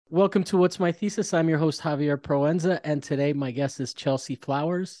Welcome to What's My Thesis. I'm your host, Javier Proenza, and today my guest is Chelsea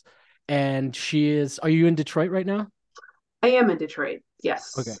Flowers. And are you in Detroit right now? I am in Detroit.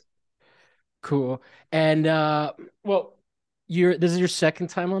 Okay, Yes. cool. And well, this is your second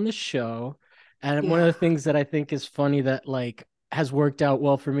time on the show. And one of Yeah. the things that I think is funny that like has worked out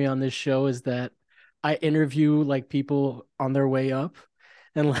well for me on this show is that I interview like people on their way up.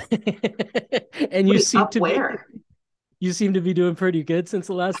 And like and Wait, up where? you seem to be doing pretty good since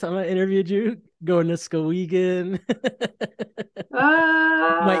the last time I interviewed you, going to Skowhegan.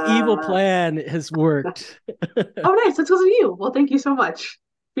 My evil Uh, plan has worked. oh, nice. That's because of you. Well, thank you so much.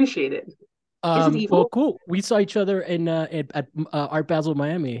 Appreciate it. Is it Well, evil? cool. We saw each other at Art Basel,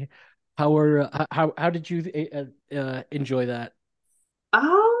 Miami. How did you enjoy that?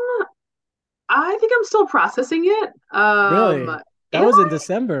 Um, I think I'm still processing it. Really? That Am was in I?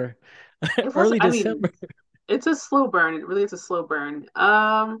 December, It was, early I mean, December. it's a slow burn. It really is a slow burn. No,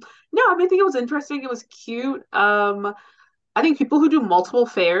 I mean, I think it was interesting. It was cute. I think people who do multiple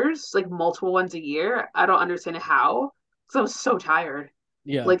fairs, like multiple ones a year, I don't understand how, because I was so tired.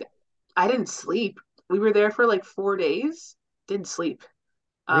 Yeah, Like I didn't sleep. We were there for like 4 days, didn't sleep.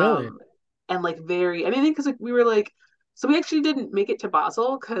 really. Um, and like very, I mean, I think because like we were like, so we actually didn't make it to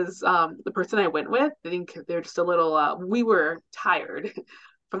Basel because the person I went with, I think they're just a little, we were tired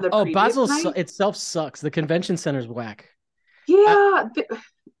from the Oh, previous night. Itself sucks. The convention center's whack. I, Yeah,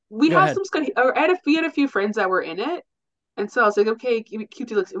 we Go have ahead. some or we had a few friends that were in it, and so I was like, okay, cute,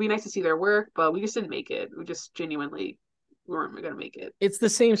 it'd be nice to see their work, but we just didn't make it. We just genuinely weren't gonna make it. It's the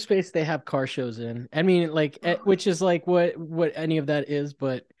same space they have car shows in. I mean, like, which is like what any of that is,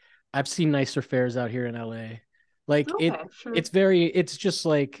 but I've seen nicer fairs out here in LA. Like Okay, sure. it's just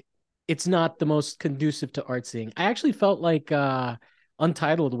like it's not the most conducive to art seeing. I actually felt like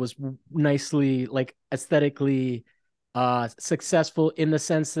Untitled was nicely like aesthetically successful in the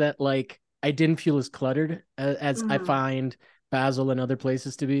sense that like I didn't feel as cluttered as I Mm, find Basel and other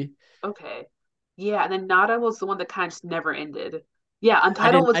places to be. okay. Yeah, and then Nada was the one that kind of just never ended. Yeah,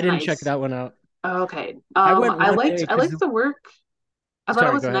 Untitled I was didn't check nice. that one out. Okay. I went I one liked day I because liked the work. I thought it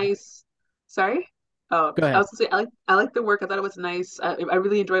sorry, was go ahead. nice. Sorry? Oh, Go I ahead. was gonna say I liked the work. I thought it was nice. I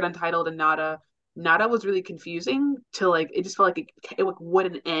really enjoyed Untitled and Nada. Nada was really confusing to like it just felt like it like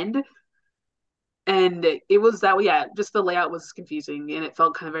wouldn't end. And it was that way, yeah, just the layout was confusing and it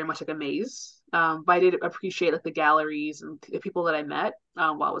felt kind of very much like a maze. But I did appreciate like the galleries and the people that I met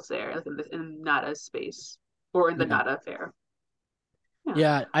while I was there, like in Nada space or in the Yeah. Nada fair. Yeah.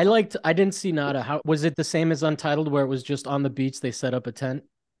 Yeah. I didn't see Nada. How was it the same as Untitled where it was just on the beach? They set up a tent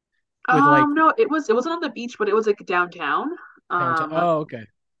with like No, it wasn't on the beach, but it was like downtown. downtown. Um, Oh, okay.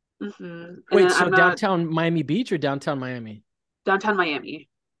 and Wait, then so I'm not downtown Miami Beach or downtown Miami? downtown Miami.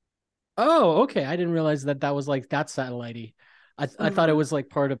 Oh, okay. I didn't realize that that was like that satellite. I thought it Mm, was like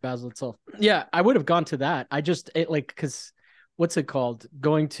part of Basel itself. Yeah, I would have gone to that. I just it like because what's it called?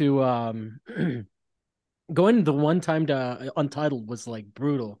 Going to going the one time to Untitled was like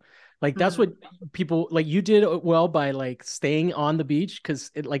brutal. Like that's what mm, people like. You did well by like staying on the beach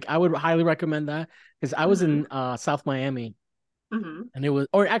because it like I would highly recommend that because I was mm, in South Miami mm. and it was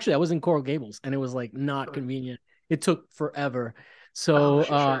or actually I was in Coral Gables and it was like not Sure. convenient. It took forever. Oh, So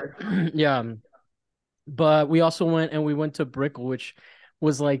sure, sure. yeah, but we went to Brickell, which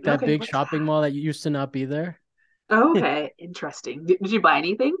was like that Okay, big what's shopping that? mall that used to not be there. Oh, okay, interesting. Did you buy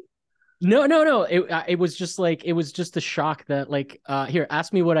anything? No, no, no. It was just like it was just a shock that like here,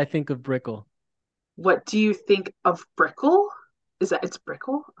 ask me what I think of Brickell. What do you think of Brickell? Is that it's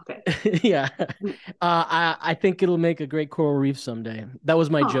Brickell? Okay. Yeah. I think it'll make a great coral reef someday. That was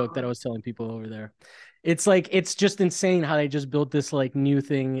my joke that I Oh, was telling people over there. It's like it's just insane how they just built this like new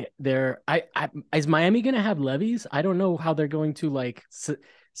thing there. I is Miami gonna have levees? I don't know how they're going to like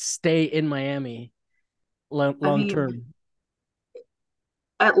stay in Miami I long mean, term.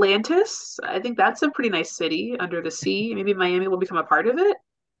 Atlantis, I think that's a pretty nice city under the sea. Maybe Miami will become a part of it.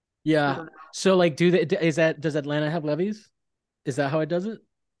 I Yeah. don't know. So like, does Atlanta have levees? Is that how it does it?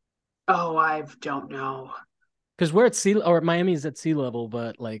 Oh, I don't know. Because we're at sea or Miami is at sea level,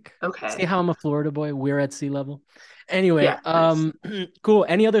 but like see Okay. how I'm a Florida boy, we're at sea level. Anyway, Yeah, nice. cool.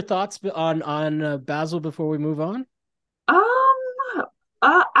 Any other thoughts on Basel before we move on?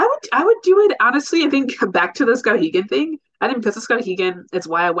 I would do it honestly. I think back to the Skowhegan thing. I think because of Skowhegan, it's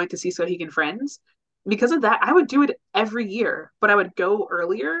why I went to see Skowhegan Friends. Because of that, I would do it every year, but I would go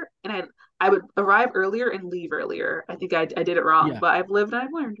earlier and I would arrive earlier and leave earlier. I think I did it wrong, Yeah, but I've lived and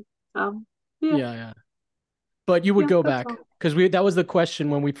I've learned. Yeah, yeah, yeah. But you would yeah, go that's back all. because we that was the question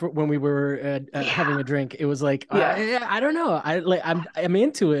when we were Yeah, having a drink. It was like yeah, I don't know. I'm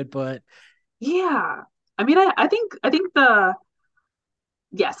into it, but yeah. I mean, I think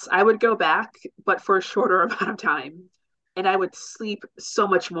yes, I would go back, but for a shorter amount of time. And I would sleep so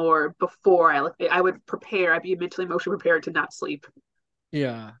much more before I would prepare. I'd be mentally emotionally prepared to not sleep.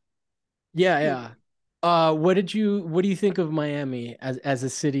 Yeah. Yeah, yeah. What do you think of Miami as a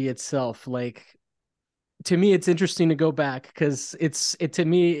city itself? Like, to me it's interesting to go back because to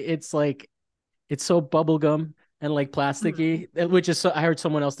me it's like it's so bubblegum and like Mm-hmm. plasticky, which is so, I heard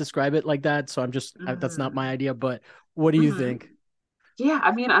someone else describe it like that, so that's not my Mm-hmm. idea, but what do you Mm-hmm. think? Yeah,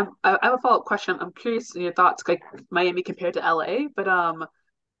 I mean, I have a follow-up question. I'm curious in your thoughts, like Miami compared to LA, but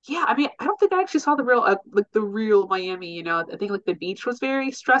yeah, I mean, I don't think I actually saw the real like the real Miami, you know. I think like the beach was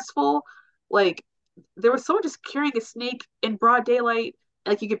very stressful. Like there was someone just carrying a snake in broad daylight,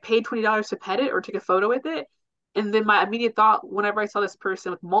 and like you could pay $20 to pet it or take a photo with it. And then my immediate thought whenever I saw this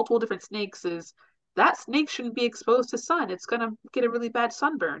person with multiple different snakes is that snake shouldn't be exposed to sun. It's gonna get a really bad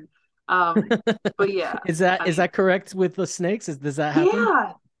sunburn. But yeah, I Is mean, that correct with the snakes? Does that happen?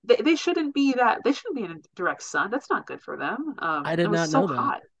 yeah, they shouldn't be in direct sun. That's not good for them. I It did was not so know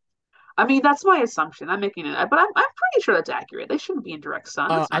that. hot. I mean, that's my assumption. I'm making it, but I'm pretty sure that's accurate. They shouldn't be in direct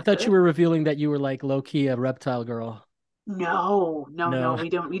sun. That's I not thought you good. were revealing that you were like low key a reptile girl. No, no, no. No. We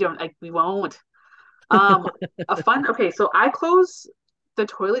don't. Like, we won't. A fun. Okay, so I close the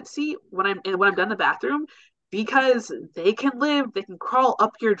toilet seat when I'm done in the bathroom because they can live. They can crawl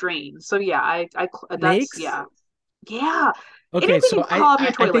up your drain. So yeah, that's Snakes? yeah, yeah. Okay, Anything so can crawl up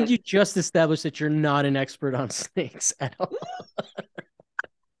your I think toilet. you just established that you're not an expert on snakes at all.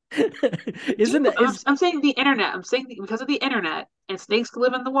 Isn't that is I'm saying the internet. I'm saying because of the internet and snakes can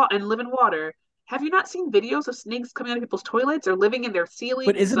live in the water and live in water. Have you not seen videos of snakes coming out of people's toilets or living in their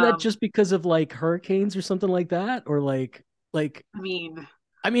but ceilings? isn't that just because of like hurricanes or something like that? Or like I mean,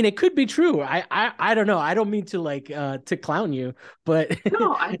 I mean it could be true. I don't know. I don't mean to like to clown you, but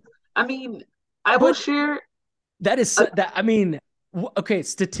no, I mean, I will but share. that is A, that I mean okay,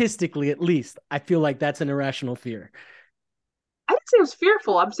 statistically at least, I feel like that's an irrational fear. I didn't say I was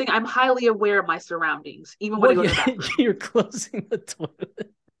fearful. I'm saying I'm highly aware of my surroundings, even when I Well, go to you, the bathroom. you're closing the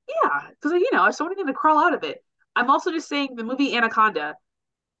toilet. Yeah, because if someone going to crawl out of it. I'm also just saying the movie Anaconda.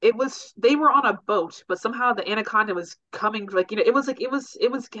 It was they were on a boat, but somehow the anaconda was coming. It was.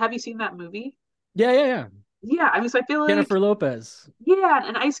 Have you seen that movie? Yeah, yeah, yeah. Yeah, I mean, so I feel like Jennifer Lopez, yeah,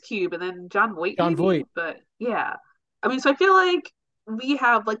 an Ice Cube, and then John Voight John maybe. Voight. But yeah, I mean, so I feel like we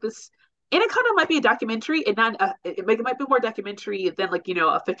have like this. Anaconda might be a documentary, and not it might be more documentary than like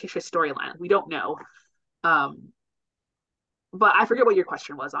a fictitious storyline. We don't know. Um, but I forget what your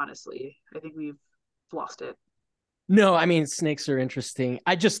question was. Honestly, I think we've lost it. No, I mean snakes are interesting.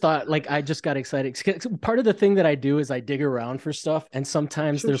 I just thought like I just got excited. Part of the thing that I do is I dig around for stuff, and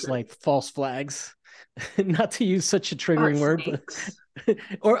sometimes Sure, there's sure. like false flags. Not to use such a triggering word, but Snakes.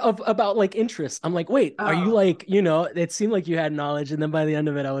 or about like interests. I'm like, wait, are you Oh, like, it seemed like you had knowledge, and then by the end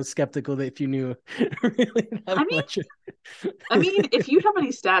of it, I was skeptical that if you knew really I that mean, much. if you have any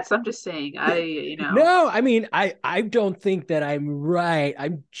stats, I'm just saying. No, I mean, I don't think that I'm right.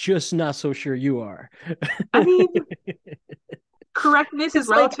 I'm just not so sure you are. I mean, correctness is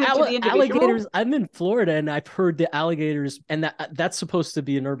It's like relative to the individual. alligators. I'm in Florida, and I've heard the alligators, and that's supposed to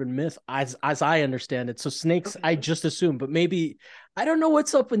be an urban myth, as I understand it. So snakes, I Okay. just assume, but maybe I don't know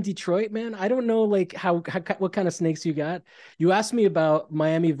what's up in Detroit, man. I don't know like how what kind of snakes you got. You asked me about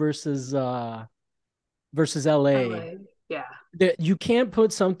Miami versus LA. LA. Yeah. That you can't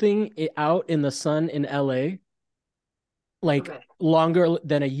put something out in the sun in LA like Okay. longer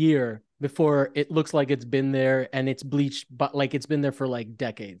than a year before it looks like it's been there and it's bleached, but like it's been there for like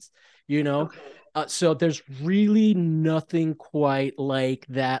decades, you know? Okay. So there's really nothing quite like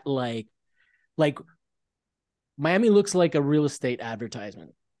that. Like Miami looks like a real estate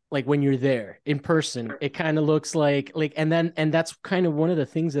advertisement. Like when you're there in person, Sure. it kind of looks and that's kind of one of the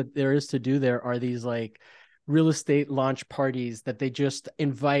things that there is to do there are these like real estate launch parties that they just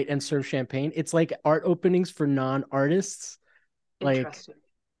invite and serve champagne. It's like art openings for non-artists. Like Interesting.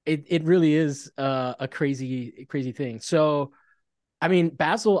 it really is a crazy thing. So I mean,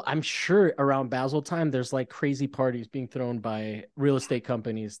 Basel, I'm sure around Basel time, there's like crazy parties being thrown by real estate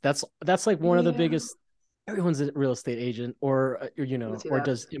companies. That's like one of the Yeah. biggest. Everyone's a real estate agent, or I can see or that.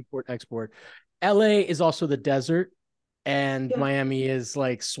 does import export. LA is also the desert, and Yeah. Miami is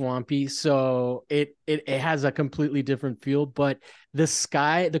like swampy, so it has a completely different feel. But the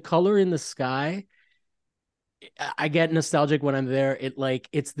sky, the color in the sky, I get nostalgic when I'm there.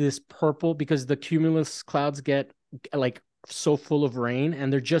 It's this purple because the cumulus clouds get like so full of rain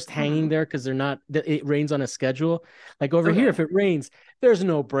and they're just hanging Hmm. there because they're not it rains on a schedule. Like over here, Okay. if it rains, there's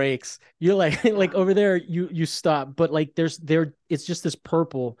no breaks. You're like like Yeah. over there, you stop, but like it's just this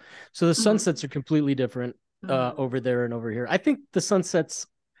purple. So the Hmm. sunsets are completely different. Mm, over there and over here. I think the sunsets,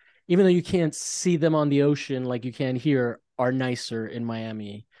 even though you can't see them on the ocean like you can here, are nicer in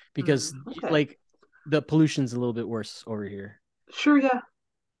Miami because okay. like the pollution's a little bit worse over here. Sure, yeah.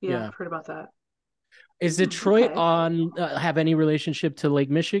 Yeah, Yeah. I've heard about that. Is Detroit Okay. on have any relationship to Lake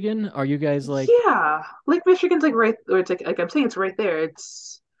Michigan? Are you guys like Yeah. Lake Michigan's like right, or it's like I'm saying it's right there.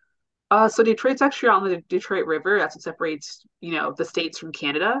 It's so Detroit's actually on the Detroit River. That's what separates, the states from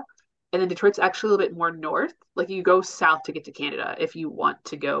Canada. And then Detroit's actually a little bit more north. Like you go south to get to Canada if you want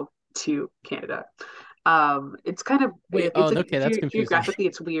to go to Canada. It's kind of wait, it's oh like okay, that's confusing. geographically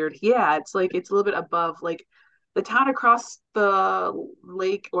it's weird. Yeah, it's like it's a little bit above like the town across the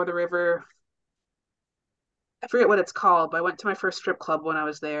lake or the river. I forget what it's called, but I went to my first strip club when I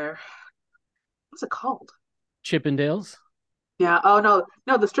was there. What's it called? Chippendales? Yeah. Oh no,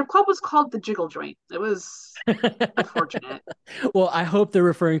 no, the strip club was called the Jiggle Joint. It was unfortunate. Well, I hope they're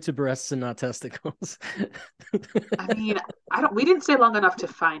referring to breasts and not testicles. I mean, I don't. We didn't stay long enough to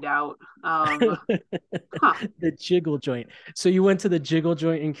find out. Huh? The jiggle joint. So you went to the jiggle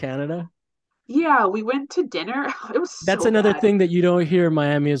joint in Canada? Yeah, we went to dinner. It was That's so another bad. thing that you don't hear in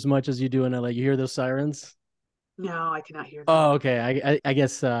Miami as much as you do in LA. You hear those sirens? No, I cannot hear Oh, them. okay. I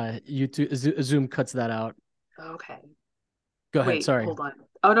guess YouTube Zoom cuts that out. Okay. Go ahead. Wait, Sorry. hold on.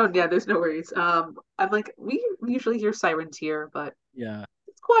 Oh no, yeah, there's no worries. I'm like, we usually hear sirens here, but Yeah.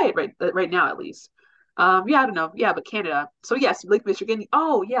 it's quiet right now at least. Yeah, I don't know. Yeah, but Canada. So yes, Lake Michigan.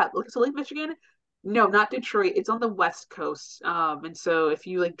 Oh yeah, so Lake Michigan. No, not Detroit. It's on the west coast. And so if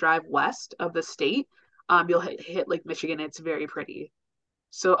you like drive west of the state, you'll hit Lake Michigan. It's very pretty.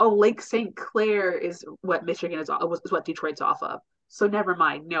 So, oh, Lake St. Clair is what Michigan is what Detroit's off of. So never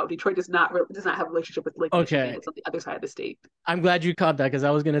mind. No, Detroit does not have a relationship with Lake Michigan. Okay. It's on the other side of the state. I'm glad you caught that because I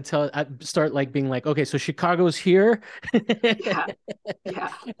was gonna start like being like, okay, so Chicago's here, Yeah,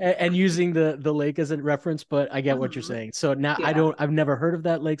 yeah, and using the lake as a reference, but I get what you're hmm saying. So now yeah. I've never heard of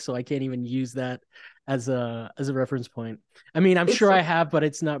that lake, so I can't even use that as a reference point. I mean, I'm It's sure I have, but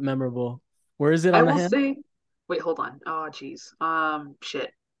it's not memorable. Where is it I on the will hand? say. Wait, hold on. Oh, geez.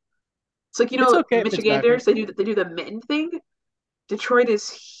 Shit. It's like It's okay if it's backwards. Michiganders. They do the mitten thing. Detroit is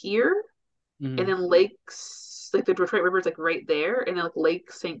here, and Mhm. then Lakes like the Detroit River is like right there, and then like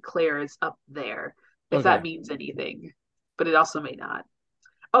Lake St. Clair is up there. If that Okay. means anything, but it also may not.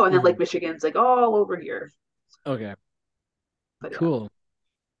 Oh, and then Mhm. Lake Michigan's like all over here. Okay. But yeah, Cool.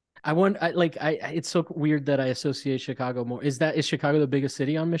 I want I like I it's so weird that I associate Chicago more. Is Chicago the biggest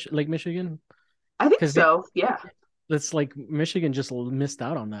city on Lake Michigan? I think Because so. Yeah. it's like Michigan just missed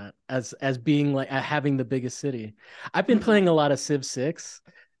out on that as being like having the biggest city. I've been playing a Hmm. lot of Civ 6.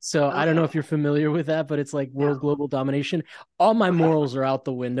 So I don't know if Okay. you're familiar with that, but it's like world No. global domination. All my Okay. morals are out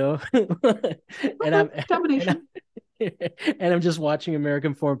the window. and Okay. I'm and Domination. I'm and I'm just watching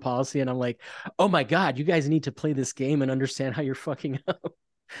American foreign policy and I'm like, "Oh my God, you guys need to play this game and understand how you're fucking up."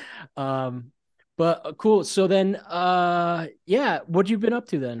 Um but cool. So then yeah, what you been up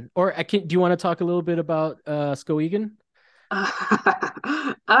to then? Or do you want to talk a little bit about Skowhegan?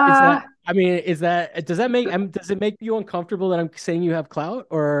 Is uh, that I mean, is that does that make does it make you uncomfortable that I'm saying you have clout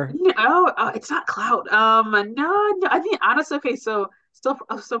or no, it's not cloud. No. I think honestly, okay.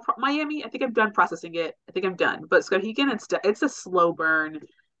 Miami. I think I'm done processing it. I think I'm done. But Skowhegan, it's a slow burn.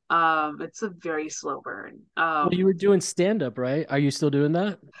 It's a very slow burn. well you were doing stand up, right? Are you still doing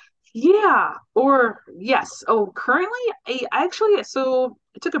that? Yeah, or yes. Oh, currently, I actually I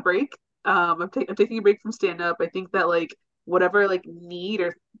took a break. I'm taking a break from stand up. I think that like whatever like need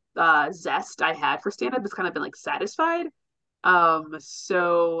or zest I had for stand up has kind of been like satisfied.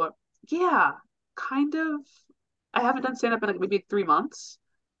 So yeah, kind of. I haven't done stand up in like maybe 3 months.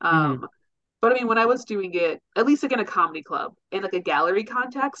 Hmm. Um, but I mean, when I was doing it, at least like in a comedy club, in like a gallery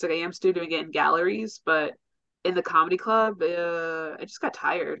context, like I am still doing it in galleries, but in the comedy club, I just got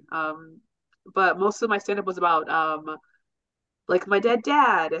tired. But most of my stand up was about like my dead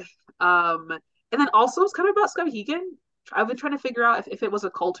dad. And then also it's kind of about Scott Hegan. I've been trying to figure out if it was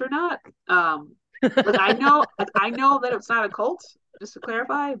a cult or not. I know that it's not a cult, just to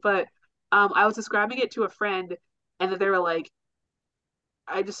clarify, but I was describing it to a friend, and that they were like,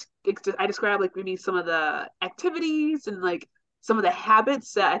 I described like maybe some of the activities and like some of the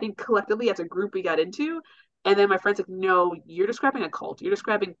habits that I think collectively as a group we got into. And then my friend's like, no, you're describing a cult. You're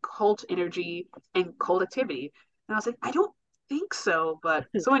describing cult energy and cult activity. And I was like, I don't think so. But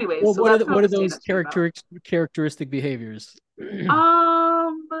so anyways, Well, so that's kind of what what are the stand those up's been about. characteristic behaviors?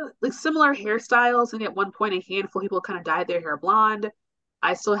 Um, like similar hairstyles, and at one point a handful of people kind of dyed their hair blonde.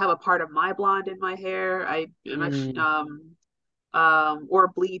 I still have a part of my blonde in my hair. I'm actually Mm, or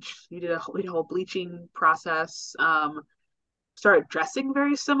bleach. We did a whole bleaching process. Started dressing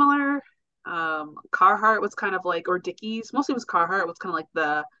very similar. Carhartt was kind of like, or Dickies, mostly it was Carhartt was kind of like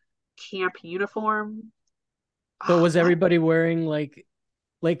the camp uniform. So Oh, was everybody wearing like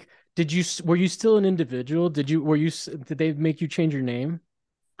did you were you still an individual? Did they make you change your name?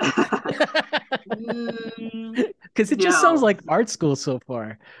 Because it just sounds no. like art school so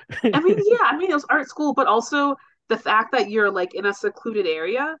far. I mean, yeah, I mean it was art school, but also the fact that you're like in a secluded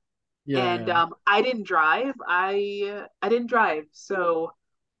area and Yeah. I didn't drive. I didn't drive. So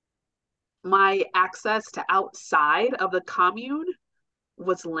my access to outside of the commune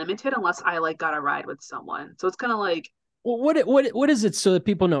was limited unless I like got a ride with someone. So it's kind of like, Well, what is it so that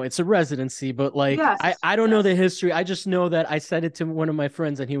people know it's a residency, but like yes, I don't know the yes. history. I just know that I said it to one of my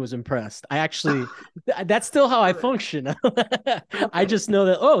friends and he was impressed. I actually that's still how I Good. function. I Okay. just know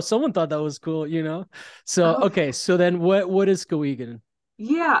that oh, someone thought that was cool, you know. So Okay. okay, so then what is Skowhegan?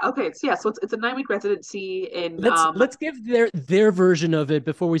 Yeah, okay. So yeah, so it's a 9 week residency in Let's give their version of it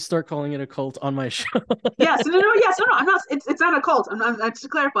before we start calling it a cult on my show. yes, no, no, no, yes, no, no, I'm not it's not a cult. Just to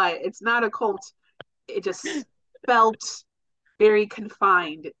clarify, it's not a cult. It just felt very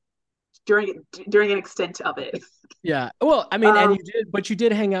confined during an extent of it. Yeah. Well, I mean, and Um, you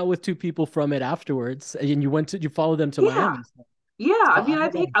did hang out with two people from it afterwards, and you followed them to yeah, Miami. So, yeah. I I mean,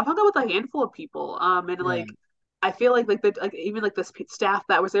 don't know. I've hung out with a handful of people, and Yeah. like I feel like the like even like the staff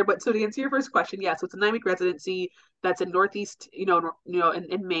that was there. But so to answer your first question, yeah, so it's a 9 week residency that's in Northeast, in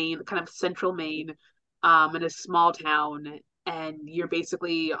Maine, kind of central Maine, in a small town, and you're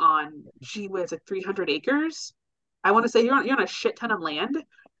basically on, gee whiz, like 300 acres. I want to say you're on a shit ton of land.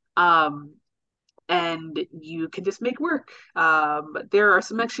 Um, and you can just make work. There are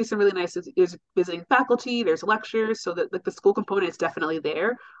some really nice is visiting faculty. There's lectures, so that like the school component is definitely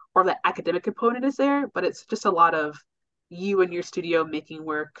there, or the academic component is there. But it's just a lot of you and your studio making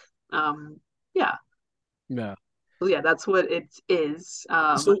work. Yeah, Yeah. so yeah, that's what it is.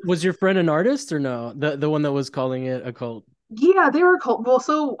 So was your friend an artist or no? The one that was calling it a cult. Yeah, they were cool. Well,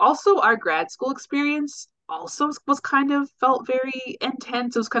 so also our grad school experience also was kind of felt very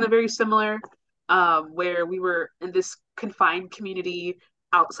intense. It was kind of very similar, where we were in this confined community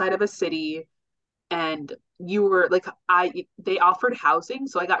outside of a city, and you were like, they offered housing,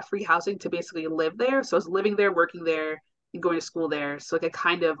 so I got free housing to basically live there. So I was living there, working there, and going to school there. So like I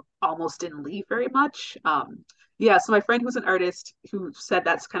kind of almost didn't leave very much. Yeah, so my friend who's an artist who said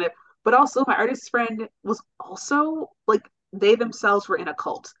that's kind of, but also my artist friend was also like they themselves were in a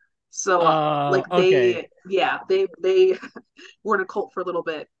cult. So like Okay. they were in a cult for a little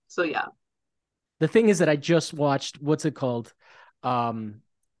bit. So yeah. The thing is that I just watched what's it called? Um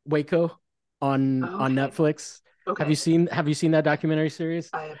Waco on Okay. Netflix. Okay. Have you seen that documentary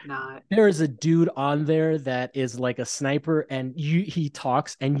series? I have not. There is a dude on there that is like a sniper and he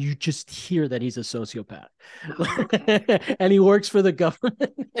talks and you just hear that he's a sociopath. Okay. And he works for the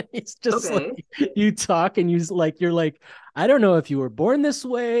government. It's just Okay. like you talk and you're like, I don't know if you were born this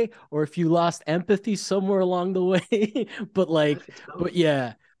way or if you lost empathy somewhere along the way. But What like, if it's but both?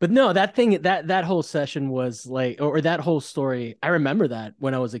 yeah. But no, that whole session was like, or that whole story, I remember that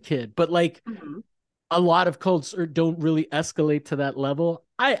when I was a kid. But like Mhm. a lot of cults don't really escalate to that level.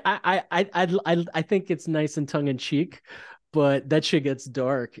 I think it's nice and tongue in cheek, but that shit gets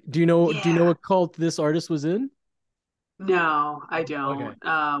dark. Do you know Yeah. what cult this artist was in? No, I Okay. don't.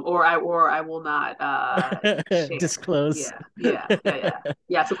 Or I will not share. Disclose. Yeah.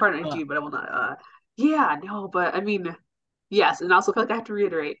 Yeah, so pardon I Uh, do, but I will not yeah, no, but I mean, yes, and also feel like I have to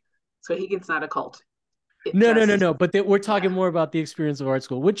reiterate, so Higgins not a cult. It just no. But we're yeah. talking more about the experience of art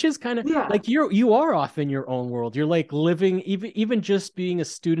school, which is kind of Yeah. like you are off in your own world. You're like living even just being a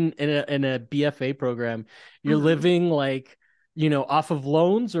student in a BFA program. You're Hmm. living like off of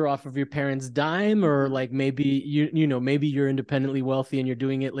loans or off of your parents' dime, or Hmm. like maybe maybe you're independently wealthy and you're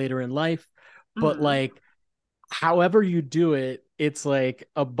doing it later in life. But Hmm. like however you do it, it's like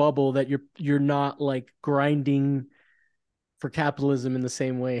a bubble that you're not like grinding for capitalism in the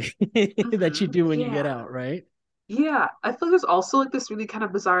same way that you Hmm. do when you get Yeah. out, right? Yeah, I feel like there's also like this really kind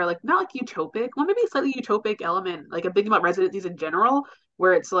of bizarre, like not like utopic, well maybe slightly utopic element. Like I'm thinking about residencies in general,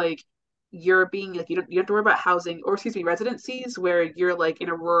 where it's like you're being like you don't have to worry about housing, or excuse me, residencies where you're like in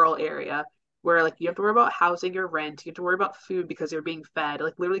a rural area where like you have to worry about housing or rent, you have to worry about food because you're being fed,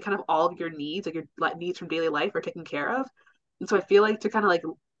 like literally kind of all of your needs, like your needs from daily life are taken care of. And so I feel like to kind of like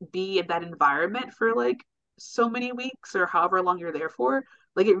be in that environment for like so many weeks or however long you're there for,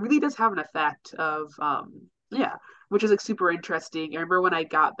 like it really does have an effect of yeah, which is like super interesting. I remember when I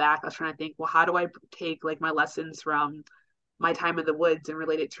got back, I was trying to think, well, how do I take like my lessons from my time in the woods and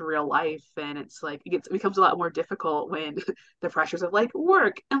relate it to real life? And it's like it becomes a lot more difficult when the pressures of like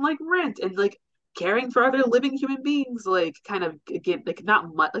work and like rent and like caring for other living human beings, like kind of again, like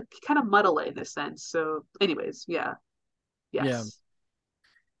not like kind of muddle it in a sense. So, anyways, yeah, Yeah. yes.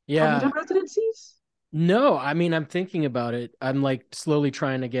 Have you done Yeah. residencies? No, I mean I'm thinking about it. I'm like slowly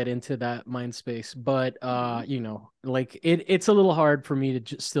trying to get into that mind space, but Mm-hmm. like it's a little hard for me to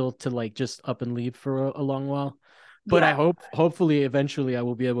just still to like just up and leave for a long while. But I Yeah. hopefully eventually I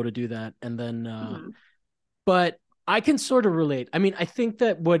will be able to do that and then Mm-hmm. but I can sort of relate. I mean, I think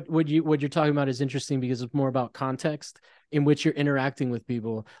that what you're talking about is interesting because it's more about context in which you're interacting with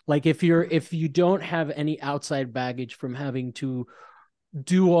people. Like if you don't have any outside baggage from having to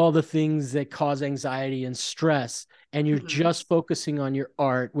do all the things that cause anxiety and stress and you're Mm-hmm. just focusing on your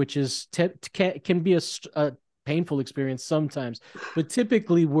art, which is can be a painful experience sometimes, but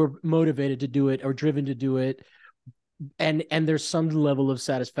typically we're motivated to do it or driven to do it, and there's some level of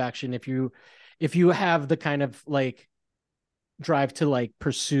satisfaction if you have the kind of like drive to like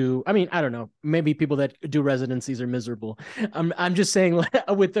pursue. I mean, I don't know, maybe people that do residencies are miserable. I'm just saying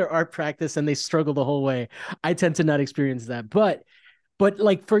with their art practice and they struggle the whole way. I tend to not experience that, but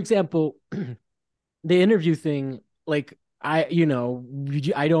like for example, the interview thing, like I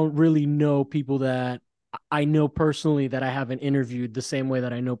don't really know people that I know personally that I haven't interviewed the same way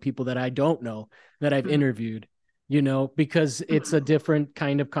that I know people that I don't know that I've Mm-hmm. interviewed, because it's Mm-hmm. a different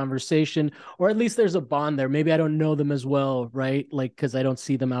kind of conversation, or at least there's a bond there. Maybe I don't know them as well, right? Like, because I don't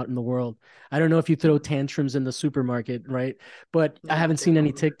see them out in the world. I don't know if you throw Mm-hmm. tantrums in the supermarket, right? But I No, I haven't seen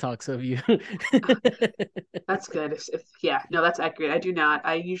any don't. TikToks of you. That's good. Yeah, no, that's accurate. I do not.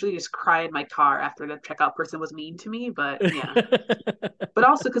 I usually just cry in my car after the checkout person was mean to me, but yeah. But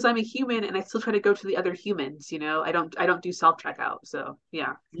also because I'm a human and I still try to go to the other humans, I don't do self checkout. So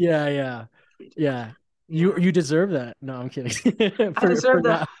yeah. Yeah, yeah, yeah. You Yeah. you deserve that. No, I'm kidding. I For deserve the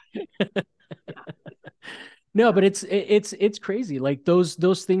not. yeah, No, yeah. but it's crazy. Like those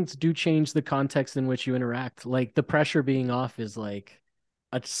things do change the context in which you interact. Like the pressure being off is like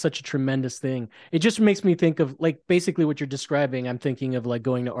such a tremendous thing. It just makes me think of like basically what you're describing. I'm thinking of like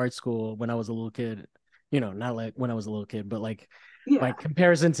going to art school when I was a little kid. Not like when I was a little kid, but like by Yeah.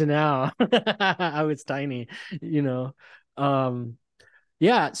 comparison to now, I was tiny. You know. Um,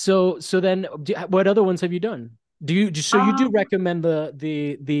 Yeah. So then, what other ones have you done? So you do Um recommend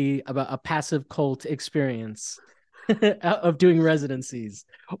the about a passive cult experience of doing residencies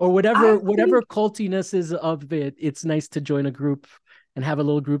or I whatever think cultiness is of it? It's nice to join a group and have a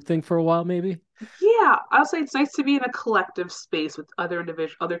little group thing for a while, maybe. yeah, I'll say it's nice to be in a collective space with other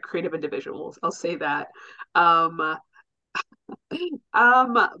creative individuals. I'll say that. Um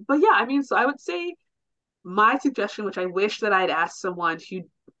but yeah, I mean, so I would say my suggestion, which I wish that I'd asked someone who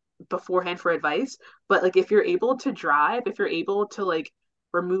beforehand for advice, but like if you're able to drive, if you're able to like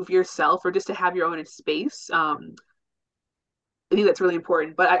remove yourself or just to have your own space, I think that's really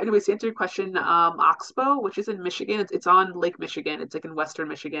important. But anyways, to answer your question, Oxbow, which is in Michigan, it's on Lake Michigan. It's like in Western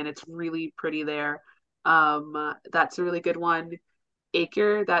Michigan. It's really pretty there. That's a really good one.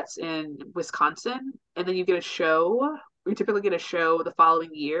 Acre, that's in Wisconsin, and then you get a show. We typically get a show the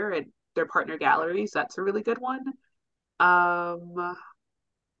following year at their partner galleries. That's a really good one. Um,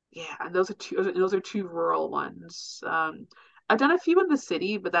 yeah, and those are two rural ones. I've done a few in the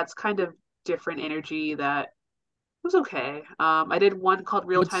city, but that's kind of different energy that was okay. I did one called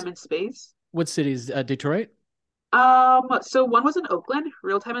Real What's Time in Space. what cities? Detroit. So one was in Oakland.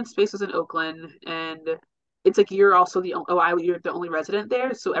 Real Time in Space was in Oakland, and it's like you're also you're the only resident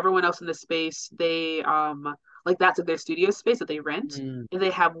there. So everyone else in the space, they like that's like their studio space that they rent, Mm, and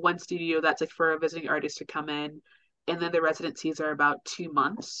they have one studio that's like for a visiting artist to come in, and then the residencies are about 2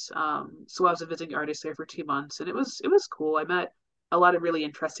 months. So I was a visiting artist there for 2 months, and it was cool. I met a lot of really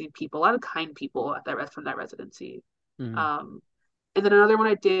interesting people, a lot of kind people at that from that residency. mm. Um, and then another one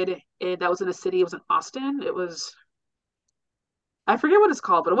I did that was in a city. It was in Austin. I forget what it's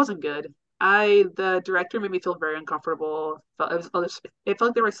called, but it wasn't good. The director made me feel very uncomfortable. It felt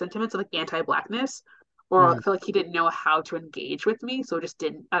like there were sentiments of like anti-blackness, or I Mm. felt like he didn't know how to engage with me, so it just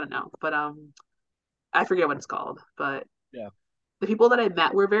didn't. I don't know, but I forget what it's called. But Yeah. the people that I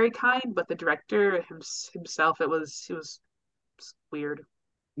met were very kind, but the director himself, it was weird.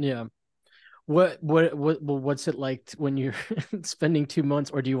 Yeah. What's it like when you're spending 2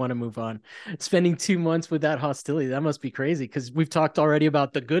 months, or do you want to move on? Spending 2 months with that hostility, that must be crazy because we've talked already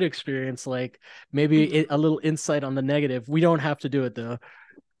about the good experience, like maybe Mhm. a little insight on the negative. We don't have to do it though.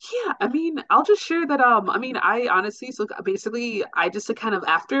 Yeah, I mean, I'll just share that. I mean, I honestly, so basically, I just like, kind of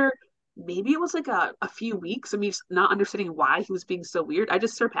after maybe it was like a few weeks of me just not understanding why he was being so weird. I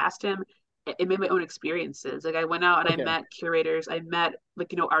just surpassed him and made my own experiences. Like I went out and I Okay. met curators. I met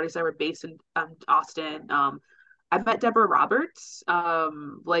like artists that were based in Austin. I met Deborah Roberts.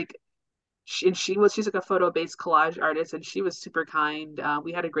 Like she's like a photo-based collage artist, and she was super kind.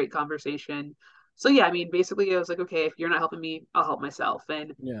 We had a great conversation. So yeah, I mean, basically, I was like, okay, if you're not helping me, I'll help myself.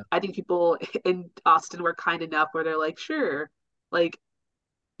 And Yeah. I think people in Austin were kind enough where they're like, sure, like,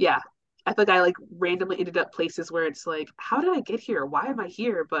 yeah. I think I like randomly ended up places where it's like, how did I get here? Why am I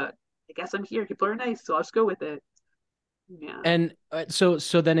here? But I guess I'm here. People are nice, so I'll just go with it. Yeah. And so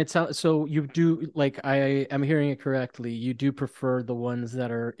then it sounds so you do like I am hearing it correctly. You do prefer the ones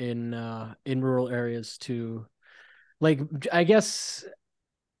that are in rural areas to like I guess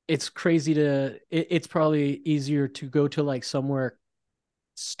it's crazy it's probably easier to go to like somewhere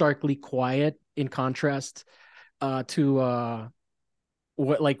starkly quiet in contrast to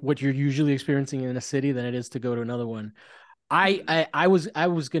what you're usually experiencing in a city than it is to go to another one. Hmm. I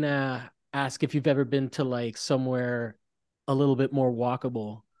was gonna ask if you've ever been to like somewhere a little bit more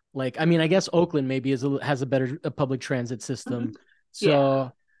walkable. Like, I mean, I guess Oakland maybe has a better public transit Hmm. system. Yeah.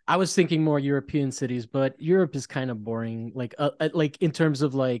 So I was thinking more European cities, but Europe is kind of boring. Like in terms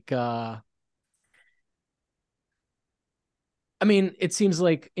of I mean, it seems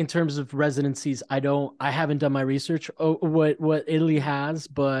like in terms of residencies, I haven't done my research what Italy has,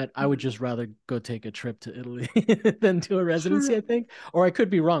 but I would Hmm. just rather go take a trip to Italy than do a residency, Sure. I think. Or I could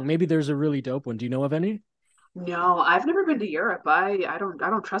be wrong. Maybe there's a really dope one. Do you know of any? No, I've never been to Europe. I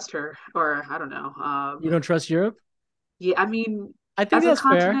don't trust her, or I don't know. You don't trust Europe? Yeah, I mean, I think as a that's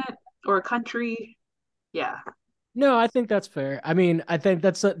fair. continent or a country, yeah. No, I think that's fair. I mean, I think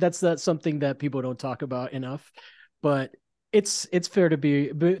that's something that people don't talk about enough, but it's fair to be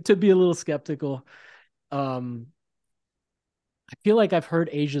a little skeptical. Um, I feel like I've heard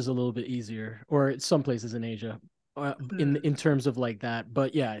Asia's a little bit easier, or some places in Asia, Hmm. in terms of like that.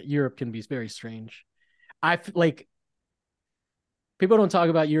 But yeah, Europe can be very strange. Like people don't talk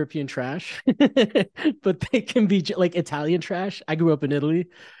about European trash, but they can be like Italian trash. I grew up in Italy,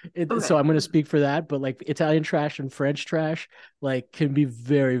 so Okay. I'm going to speak for that. But like Italian trash and French trash, like can be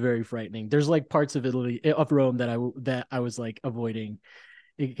very, very frightening. There's like parts of Italy of Rome that I was like avoiding.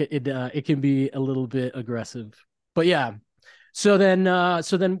 It can be a little bit aggressive, but yeah. So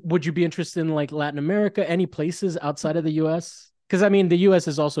then, would you be interested in like Latin America, any places outside of the U.S.? Because I mean, the U.S.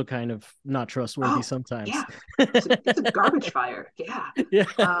 is also kind of not trustworthy Oh, sometimes. yeah. It's a garbage fire. Yeah. Yeah.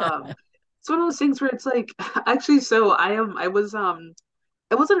 It's one of those things where it's like actually so I was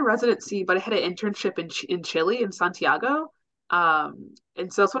in a residency, but I had an internship in Chile in Santiago. And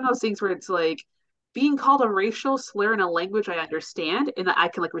so it's one of those things where it's like being called a racial slur in a language I understand and that I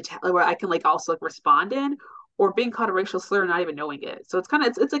can like where I can like also like respond in, or being called a racial slur and not even knowing it. So it's kind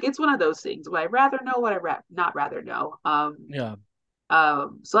of it's like it's one of those things. Would I rather know what not rather know? Yeah.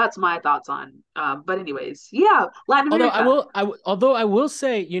 So that's my thoughts on. But anyways, yeah, Latin America. Although I will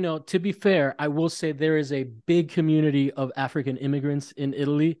say, you know, to be fair, I will say there is a big community of African immigrants in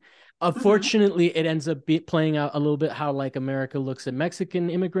Italy. Hmm. Unfortunately, it ends up playing out a little bit how like America looks at Mexican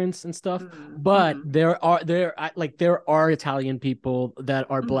immigrants and stuff. But Hmm. there are Italian people that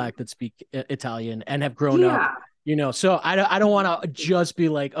are Hmm. black that speak Italian and have grown up. Yeah. You know, so I don't want to just be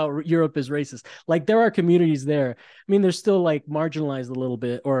like, oh, Europe is racist. Like there are communities there. I mean, they're still like marginalized a little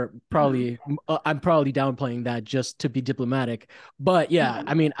bit, or Hmm. probably I'm probably downplaying that just to be diplomatic. But yeah,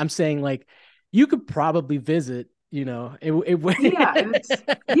 I Hmm. mean, I'm saying like you could probably visit. You know, Yeah, and it's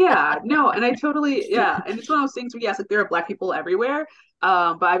yeah, no, and I totally yeah, and it's one of those things where yes, like there are black people everywhere.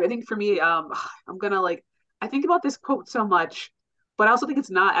 But I think for me, I'm gonna like I think about this quote so much, but I also think it's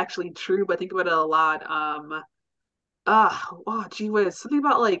not actually true, but I think about it a lot. Oh gee whiz, something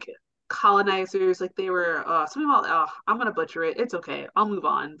about like colonizers, like they were something about I'm gonna butcher it. It's okay. I'll move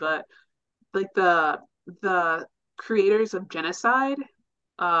on. But like the creators of genocide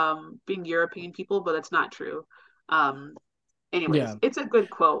being European people, but that's not true. Um Anyways, yeah. it's a good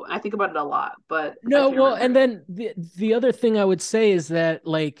quote. I think about it a lot, but I No, can't well, remember and it. then the other thing I would say is that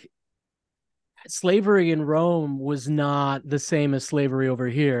like slavery in Rome was not the same as slavery over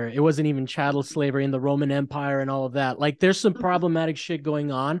here. It wasn't even chattel slavery in the Roman Empire and all of that. Like there's some Mhm. problematic shit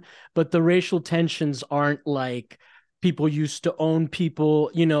going on, but the racial tensions aren't like people used to own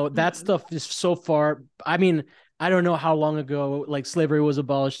people. You know, that Mhm. stuff is so far. I mean, I don't know how long ago like slavery was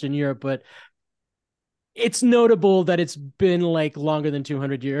abolished in Europe, but it's notable that it's been like longer than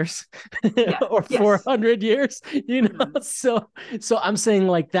 200 years Yeah. or Yes. 400 years, you know. Mhm. So I'm saying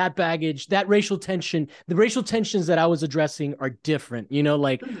like that baggage, that racial tension, the racial tensions that I was addressing are different, you know.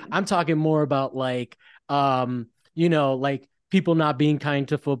 Like Mhm. I'm talking more about like you know, like people not being kind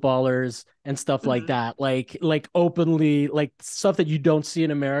to footballers and stuff like Hmm. that, like openly, like stuff that you don't see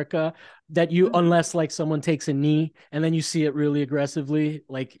in America, that you, Hmm. unless like someone takes a knee and then you see it really aggressively,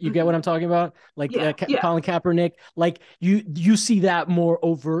 like you get what I'm Hmm. talking about, like Yeah, yeah. Colin Kaepernick, like you see that more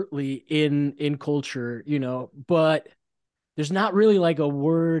overtly in culture, but there's not really like a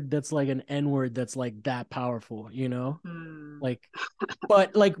word that's like an N word that's like that powerful, Mm. like,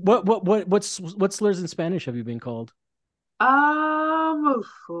 but like what slurs in Spanish have you been called? Oh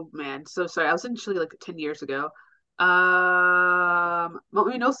man, so sorry. I was in Chile like 10 years ago. Well,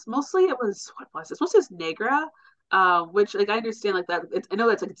 mostly it was what was this? Mostly it was negra, which like I understand like that. I know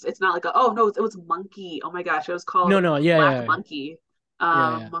that's like it's not like a, oh no, it was monkey. Oh my gosh, it was called No, no, yeah, black yeah, monkey. yeah,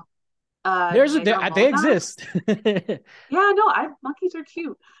 yeah. Um, There Negra they mona. exist. Yeah, no, I monkeys are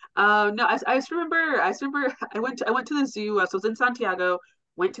cute. No, I just remember I went to the zoo. So I was in Santiago,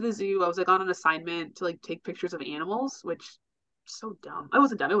 went to the zoo. I was like on an assignment to like take pictures of animals, which so dumb. I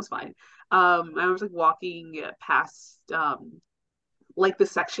wasn't dumb, it was fine. I was like walking past like the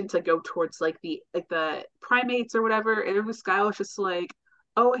section to go towards like the primates or whatever, and this guy was just like,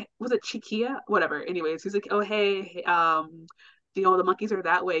 oh, was it Chiquia? Whatever. Anyways, he's like, oh hey, the monkeys are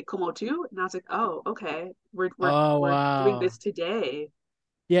that way, como too. And I was like, oh, okay, Oh we're doing wow. this today.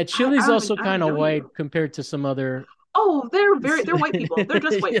 Yeah, Chile's also I don't kind even of know white you. compared to some other. Oh, they're white people. They're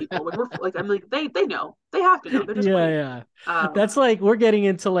just white Yeah. people. Like we're like I'm like they know. They have to know. They're just white. Yeah, yeah. Um That's like we're getting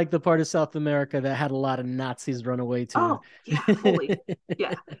into like the part of South America that had a lot of Nazis run away to. oh yeah, fully.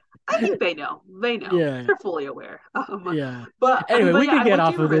 Yeah. I think they know. They know. Yeah, They're fully aware. yeah. Anyway, But we yeah, could I get went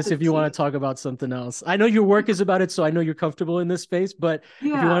off through of this if you want to residency. talk about something else. I know your work is about it, so I know you're comfortable in this space, but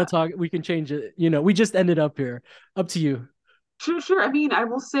if you want Yeah, to talk, we can change it. We just ended up here. Up to you. sure, sure. I mean, I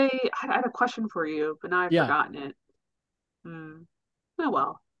will say I had a question for you, but now I've Yeah. forgotten it. Hmm. Oh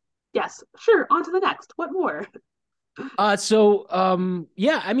well. Yes, sure. On to the next. What more?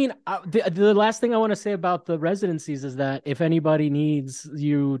 Yeah, I mean, the last thing I want to say about the residencies is that if anybody needs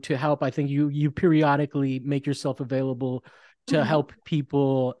you to help, I think you periodically make yourself available to Mhm. help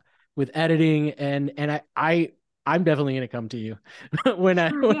people with editing, and I'm definitely gonna come to you when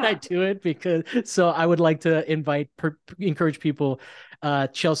I Sure, when I yeah. do it, because so I would like to encourage people,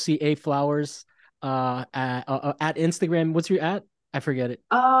 Chelsea A Flowers, at Instagram. What's your at? I forget it.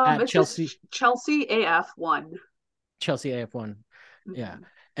 At It's just Chelsea Chelsea AF1. Chelsea AF1. Yeah. Mhm.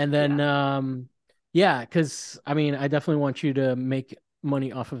 And then Yeah. yeah, because I mean, I definitely want you to make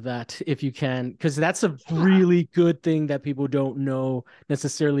money off of that if you can, because that's a Yeah. really good thing that people don't know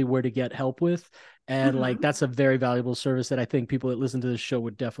necessarily where to get help with. And like Hmm. that's a very valuable service that I think people that listen to this show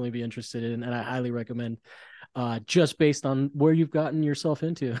would definitely be interested in. And I highly recommend, just based on where you've gotten yourself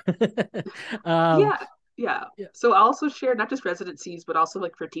into. um Yeah. Yeah. yeah. So I also share not just residencies, but also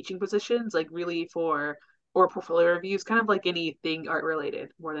like for teaching positions, like really for or portfolio reviews, kind of like anything art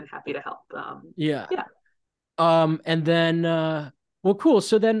related. More than happy to help. Yeah. Yeah. And then well, cool.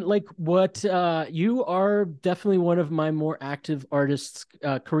 So then like what you are definitely one of my more active artists,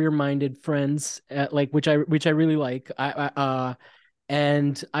 career-minded friends, like which I really like.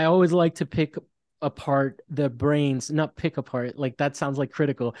 And I always like to pick apart the brains, not pick apart, like that sounds like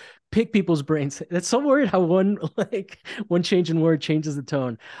critical. Pick people's brains. That's so weird how one like one change in word changes the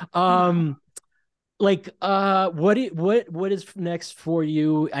tone. Um like what is next for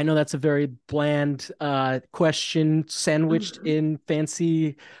you? I know that's a very bland question sandwiched Mhm. in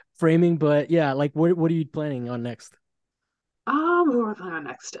fancy framing, but yeah, like what are you planning on next? What am I planning on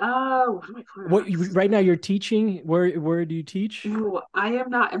next? What am I planning on What next? right now you're teaching? Where do you teach? Ooh, I'm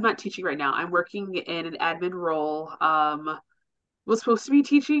not teaching right now. I'm working in an admin role. Was supposed to be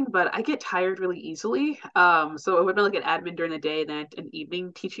teaching, but I get tired really easily. So it would be like an admin during the day, then an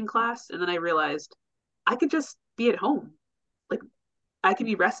evening teaching class, and then I realized I could just be at home. Like I could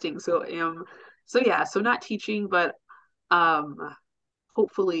be resting. So yeah, so not teaching, but um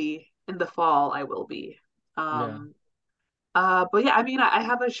hopefully in the fall I will be. Yeah. Um but yeah, I mean, I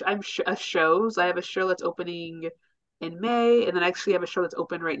have a shows. I have a show that's opening in May, and then I actually have a show that's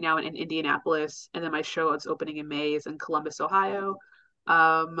open right now in Indianapolis, and then my show that's opening in May is in Columbus, Ohio.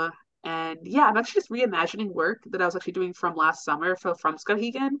 Um, and yeah, I'm actually just reimagining work that I was actually doing from last summer from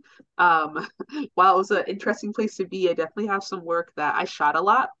Skowhegan. Um, while it was an interesting place to be, I definitely have some work that I shot a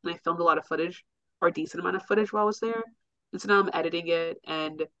lot and I filmed a lot of footage, or a decent amount of footage while I was there. And so now I'm editing it,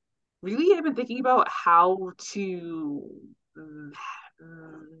 and really I've been thinking about mm,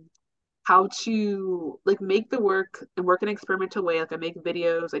 mm, how to like make the work and work in an experimental way. Like I make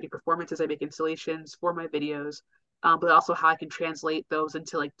videos, I do performances, I make installations for my videos, but also how I can translate those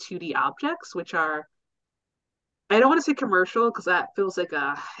into like 2D objects, which are I don't want to say commercial because that feels like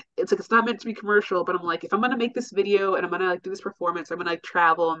it's like it's not meant to be commercial, but I'm like, if I'm gonna make this video and I'm gonna like do this performance, I'm gonna like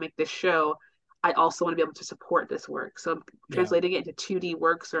travel and make this show, I also want to be able to support this work. So Yeah. translating it into 2D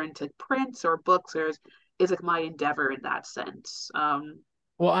works or into prints or books or is like my endeavor in that sense.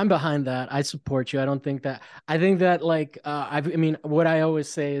 Well, I'm behind that. I support you. I don't think that. I think that like I mean, what I always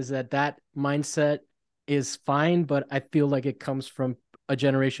say is that that mindset is fine, but I feel like it comes from a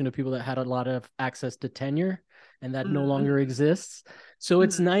generation of people that had a lot of access to tenure, and that no longer Mm-hmm. exists. So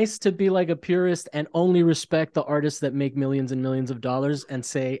it's Mm-hmm. nice to be like a purist and only respect the artists that make millions and millions of dollars, and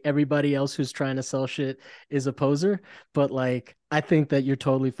say everybody else who's trying to sell shit is a poser. But like, I think that you're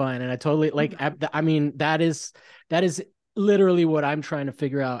totally fine, and I totally like. Mm-hmm. I mean, that is literally what I'm trying to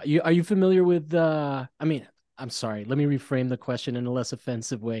figure out. Are you familiar with I mean, I'm sorry, let me reframe the question in a less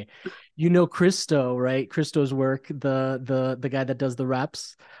offensive way. You know Christo, right? Christo's work, the guy that does the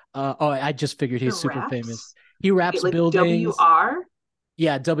raps. Oh, I just figured The he's super famous. raps, He raps like buildings. WR.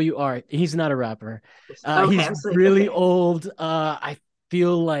 Yeah, WR. He's not a rapper. Okay, I He's was like, really okay. old. I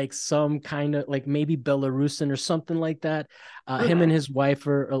feel like some kind of like maybe Belarusian or something like that. Him and Okay. his wife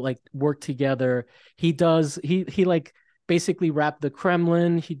are like work together. He like basically rapped the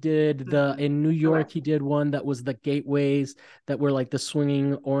Kremlin. He did the Mm-hmm. in New Okay. York. He did one that was the gateways that were like the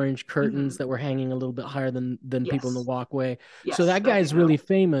swinging orange curtains Mm-hmm. that were hanging a little bit higher than people in the Yes. walkway. So Yes, that I guy do is really know.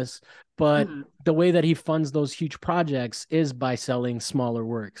 famous, but Mm-hmm. the way that he funds those huge projects is by selling smaller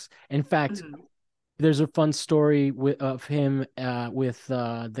works. In fact, Mm-hmm. there's a fun story of him with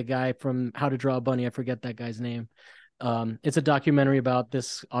the guy from How to Draw a Bunny. I forget that guy's name. It's a documentary about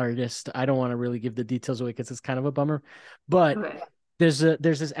this artist. I don't want to really give the details away because it's kind of a bummer, but Okay. there's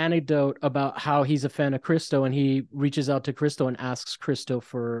this anecdote about how he's a fan of Christo, and he reaches out to Christo and asks Christo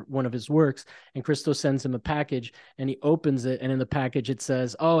for one of his works, and Christo sends him a package, and he opens it, and in the package it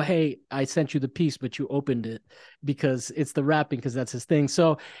says, "Oh, hey, I sent you the piece, but you opened it," because it's the rapping, because that's his thing.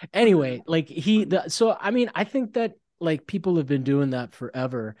 So anyway, Mm-hmm. like so I mean, I think that like people have been doing that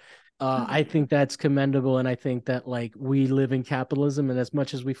forever. I Mm-hmm. think that's commendable, and I think that like we live in capitalism, and as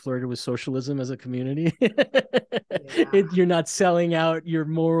much as we flirted with socialism as a community, Yeah. you're not selling out your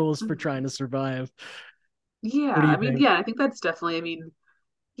morals for Mm-hmm. trying to survive. Yeah. What do you I mean, think? yeah, I think that's definitely, I mean,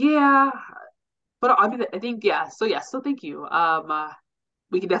 yeah. But I mean, I think, yeah. So, yeah, so thank you.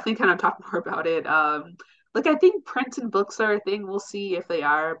 We can definitely kind of talk more about it. Like I think prints and books are a thing. We'll see if they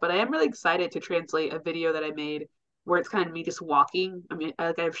are, but I am really excited to translate a video that I made where it's kind of me just walking. I mean,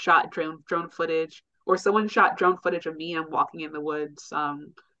 like I've shot drone footage, or someone shot drone footage of me. I'm walking in the woods,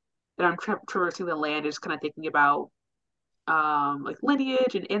 and I'm traversing the land, just kind of thinking about like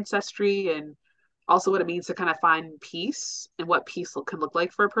lineage and ancestry, and also what it means to kind of find peace and what peace can look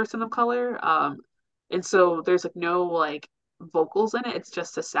like for a person of color. And so there's like no like vocals in it. It's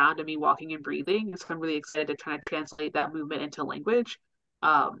just the sound of me walking and breathing. So I'm really excited to try to translate that movement into language.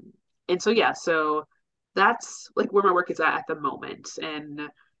 Um, and so yeah, so that's like where my work is at the moment. And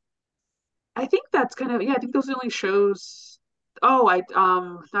I think that's kind of yeah. I think those are the only shows. Oh, I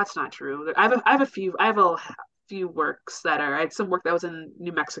that's not true. I have a few works that are. I had some work that was in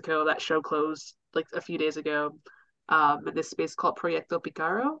New Mexico. That show closed like a few days ago. In this space called Proyecto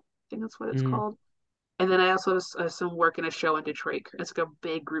Picaro. I think that's what it's Mm. called. And then I also have some work in a show in Detroit. It's like a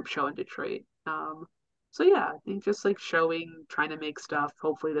big group show in Detroit. So yeah, I think just like showing, trying to make stuff.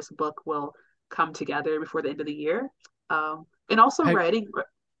 Hopefully, this book will come together before the end of the year. And also I, writing.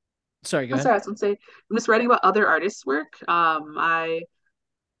 sorry, go I'm ahead. sorry, I was gonna say I'm just writing about other artists' work. I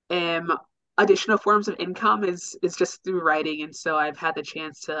am additional forms of income is just through writing, and so I've had the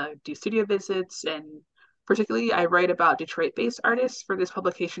chance to do studio visits, and particularly I write about Detroit-based artists for this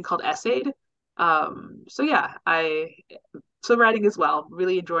publication called Essayed. So yeah, I so writing as well.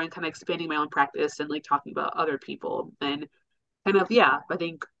 Really enjoying kind of expanding my own practice and like talking about other people and kind of yeah, I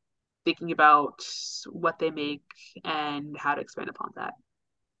think thinking about what they make and how to expand upon that.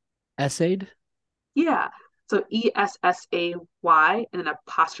 Essayed. Yeah. So ESSAY and then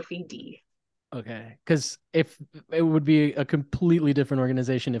apostrophe D. Okay, because if it would be a completely different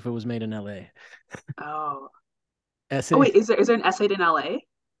organization if it was made in LA. Oh. Oh Essay. wait, is there an essay in LA?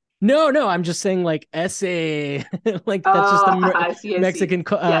 No, no, I'm just saying like essay, like that's just a Oh, I see, I see. Mexican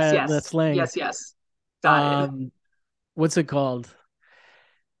Yes, the yes. slang. Yes, yes. Got it. Um, what's it called?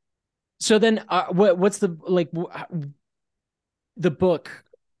 So then, what's the like the book?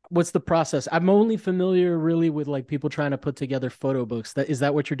 What's the process? I'm only familiar really with like people trying to put together photo books. That is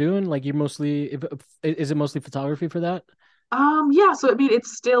that what you're doing? Like you're mostly is it mostly photography for that? Yeah, so I mean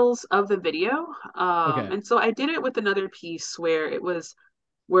it's stills of the video. Okay. And so I did it with another piece where it was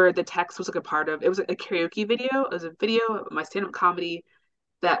where the text was like a part of it was a karaoke video. It was a video of my stand-up comedy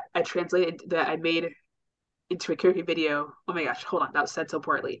that I translated that I made into a karaoke video. Oh my gosh, hold on, that was said so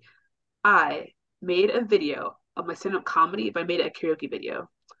poorly. I made a video of my stand-up comedy, but I made it a karaoke video,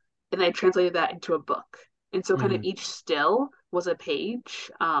 and I translated that into a book. And so, kind of Hmm. each still was a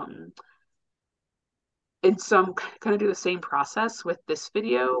page. And so I'm kind of do the same process with this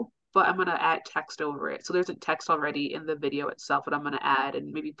video, but I'm gonna add text over it. So there's a text already in the video itself, but I'm gonna add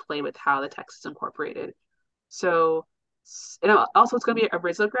and maybe play with how the text is incorporated. So, and also it's gonna be a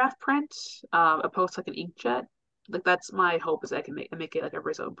risograph print, opposed to like an inkjet. Like that's my hope is I can make it like a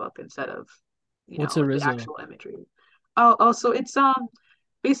Rizzo book instead of, What's a like the Rizzo? actual imagery. So it's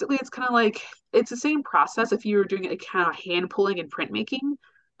basically it's kind of like it's the same process if you were doing a kind of hand pulling and printmaking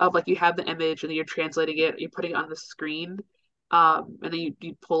of like you have the image and then you're translating it, you're putting it on the screen, and then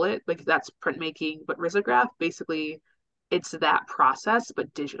you pull it like that's printmaking. But risograph basically it's that process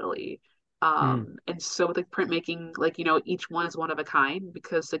but digitally. Hmm. And so with like printmaking, like each one is one of a kind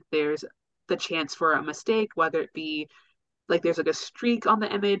because like there's the chance for a mistake, whether it be like there's like a streak on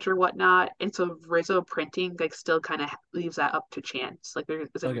the image or whatnot. And so Rizzo printing like still kind of leaves that up to chance. Like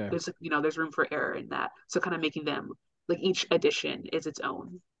Okay. there's room for error in that. So kind of making them like each edition is its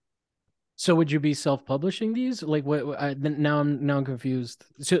own. So would you be self-publishing these? Like now I'm confused.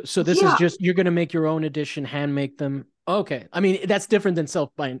 So this is Yeah, just you're gonna make your own edition, hand make them. Okay. I mean, that's different than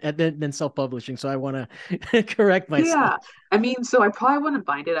than self-publishing. So I want to correct myself. yeah. I mean, so I probably wouldn't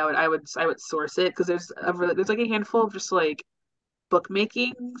bind it. I would source it because there's like a handful of just like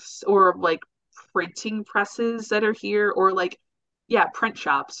bookmakings or like printing presses that are here or like yeah print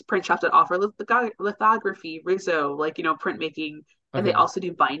shops that offer lithography, Rizzo, like printmaking, and they Okay. also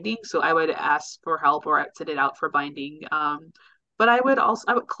do binding. So I would ask for help or I'd send it out for binding. But I would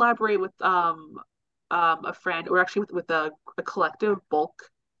collaborate with a friend or actually with a collective bulk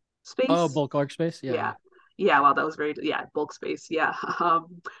Oh, space. bulk arc space. Yeah, Yeah. yeah. Yeah, wow, that was very, yeah, bulk space. Yeah.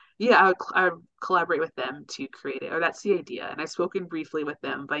 Yeah, I would collaborate with them to create it, or that's the idea. And I've spoken briefly with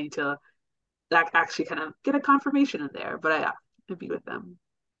them, but I need to actually kind of get a confirmation in there. But I'd be with them.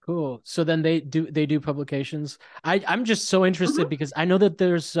 Cool. So then they do publications. I'm just so interested Hmm. because I know that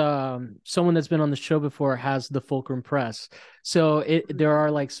there's someone that's been on the show before has the Fulcrum Press. So there Hmm. are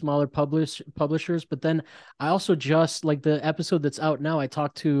like smaller publishers, but then I also just like the episode that's out now, I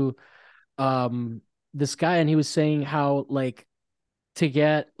talked to um this guy and he was saying how like to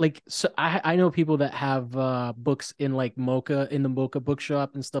get like so I know people that have books in like Mocha in the Mocha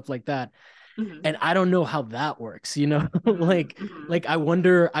bookshop and stuff like that, and Hmm. I don't know how that works, you know. like Hmm. like I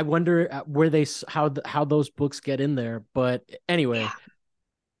wonder where how those books get in there. But anyway, Yeah.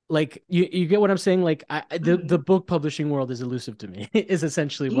 like you get what I'm saying. Like the Hmm. book publishing world is elusive to me is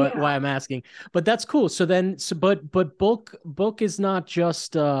essentially what Yeah. why I'm asking. But that's cool. So then but book is not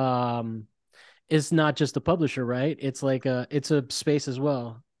just a publisher, right? It's a space as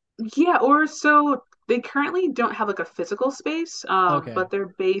well. Yeah. Or so they currently don't have like a physical space, Okay. but they're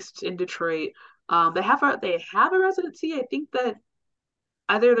based in Detroit. They have a residency. I think that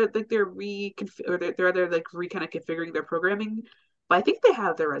either they're or they're either like kind of configuring their programming, but I think they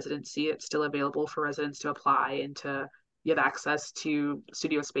have their residency. It's still available for residents to apply and to give access to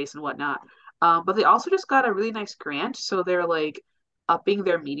studio space and whatnot. But they also just got a really nice grant, so they're like upping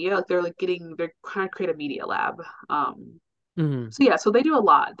their media. Like they're trying to create a media lab. Mhm. So yeah, so they do a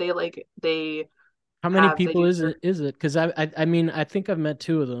lot. How many They people do is it? Because I mean I think I've met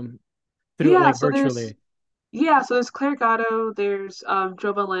two of them through yeah. like So there's virtually. Yeah, so there's Claire Gatto, there's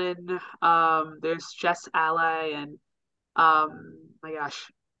Jova Lynn, there's Jess Ally, and my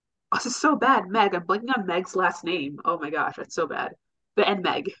gosh, oh, this is so bad. Meg, I'm blanking on Meg's last name. Oh my gosh, that's so bad. But and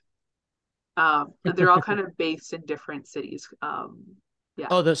Meg, and they're all kind of based in different cities. Yeah,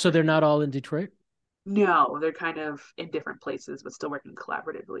 Oh, so they're they're not all in Detroit? no, they're kind of in different places, but still working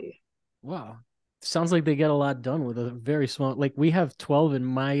collaboratively. Wow. Sounds like they get a lot done with a very small, like we have 12 in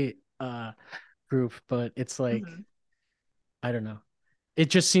my group, but it's like Hmm. I don't know. It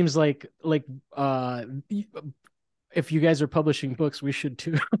just seems like if you guys are publishing books, we should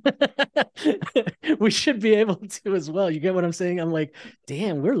too. We should be able to as well. You get what I'm saying? I'm like,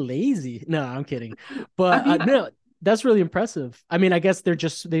 damn, we're lazy. No, I'm kidding. I But mean, no, that's really impressive. I mean, I guess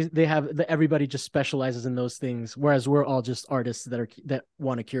they have everybody just specializes in those things, whereas we're all just artists that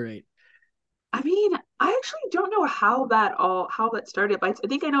want to curate. I mean, I actually don't know how that started, but I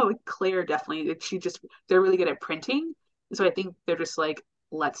think I know Claire definitely. Like, they're really good at printing, and so I think they're just like,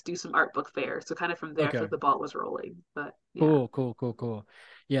 let's do some art book fair. So kind of from there, I feel Okay. like the ball was rolling. But yeah. Cool, cool, cool, cool.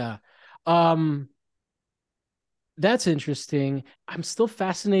 Yeah. Um, that's interesting. I'm still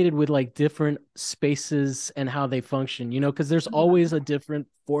fascinated with like different spaces and how they function, because there's always Hmm. a different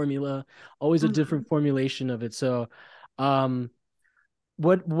formula, always a Hmm. different formulation of it. So, um,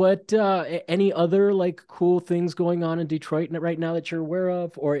 Any other like cool things going on in Detroit right now that you're aware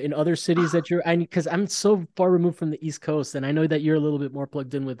of, or in other cities that you're, I because I'm so far removed from the East Coast, and I know that you're a little bit more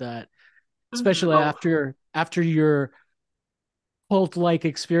plugged in with that, especially Oh, after your cult-like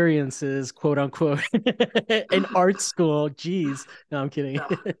experiences, quote unquote, in art school. Jeez. No, I'm kidding.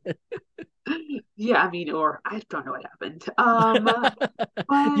 yeah, I mean, or I don't know what happened.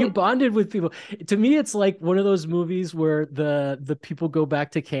 You But bonded with people. To me, it's like one of those movies where the people go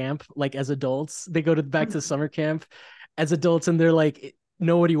back to camp, like as adults. They go to back to mhm. summer camp as adults, and they're like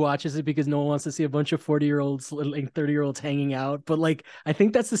nobody watches it because no one wants to see a bunch of 40-year-olds, like 30-year-olds hanging out. But like I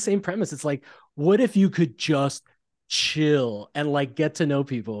think that's the same premise. It's like, what if you could just chill and like get to know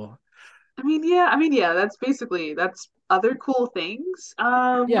people? I mean, yeah, that's other cool things.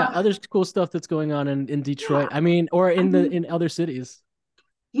 Yeah, other cool stuff that's going on in Detroit. Yeah, I mean, or I mean, in other cities.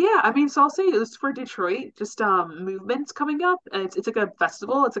 yeah, I mean, so I'll say this for Detroit, just movements coming up. It's like a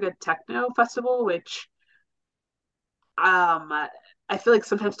festival. It's like a techno festival, which um I feel like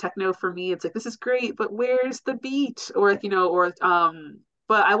sometimes techno for me, it's like this is great, but where's the beat? Or like, or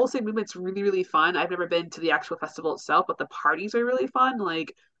but I will say movement's really, really fun. I've never been to the actual festival itself, but the parties are really fun.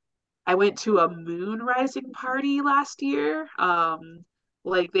 Like I went to a moon rising party last year.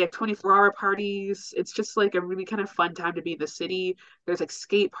 Like they have 24-hour parties. It's just like a really kind of fun time to be in the city. There's like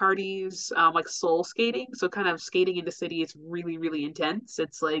skate parties, like soul skating. So kind of skating in the city is really, really intense.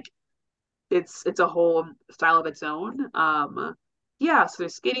 It's like it's a whole style of its own. Yeah, so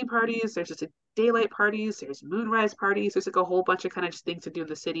there's skating parties, there's just like daylight parties, there's moonrise parties, there's like a whole bunch of kind of just things to do in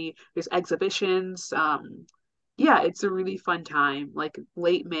the city. There's exhibitions. Yeah, it's a really fun time, like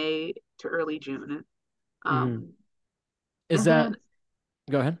late May to early June. Hmm. Um, Is and that then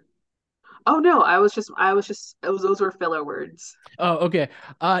go ahead? oh no, I was just it was those were filler words. Oh, okay.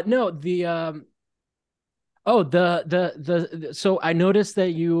 No, so I noticed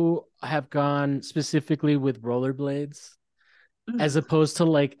that you have gone specifically with rollerblades as Mhm. opposed to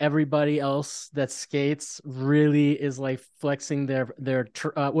like everybody else that skates really is like flexing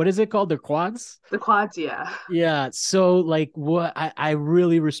what is it called? Their quads? The quads, yeah. Yeah. So like what I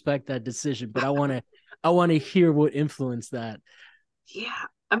really respect that decision, but I want to hear what influenced that. Yeah.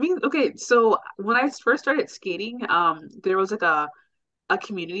 I mean, okay, so when I first started skating, there was like a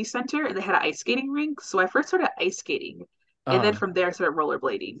community center and they had an ice skating rink. So I first started ice skating. And then Uh from there I started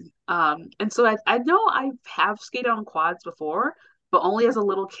rollerblading. And so I know I have skated on quads before, but only as a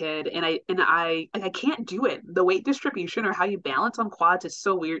little kid. And I can't do it. The weight distribution or how you balance on quads is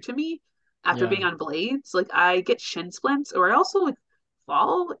so weird to me after being yeah. on blades. Like I get shin splints or I also like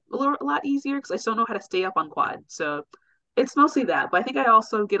fall a lot easier because I still know how to stay up on quad. So it's mostly that. But I think I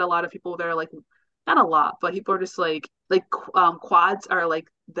also get a lot of people that are like not a lot, but people are just like quads are like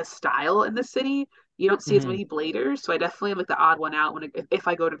the style in the city. You don't see as Hmm. many bladers, so I definitely am like the odd one out if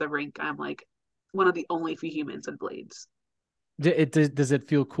I go to the rink. I'm like one of the only few humans in blades. Does it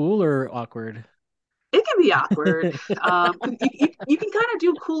feel cool or awkward? It can be awkward. 'Cause you can kind of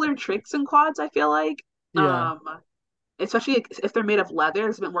do cooler tricks in quads. I feel like, Yeah. um, especially if they're made of leather,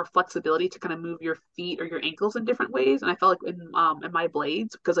 there's a bit more flexibility to kind of move your feet or your ankles in different ways. And I felt like in my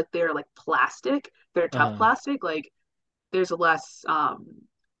blades because like they're like plastic, they're tough Uh plastic. Like there's less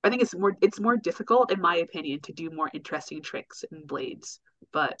I think it's more difficult in my opinion to do more interesting tricks in blades.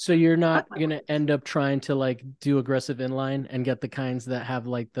 But So you're I not like my gonna blades. end up trying to like do aggressive inline and get the kinds that have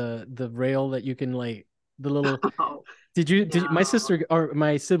like the rail that you can like the little. Oh My no. sister or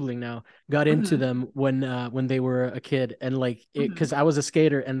my sibling now got into Hmm. them when they were a kid, and like it because Hmm. I was a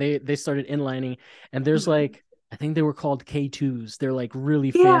skater and they started inlining, and there's Hmm. like I think they were called K2s. They're like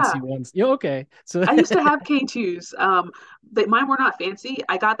really Yeah, fancy ones. Yeah, okay. So I used to have K2s. Mine were not fancy.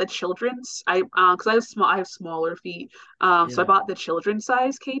 I got the children's. Because I have smaller feet. So I yeah. bought the children's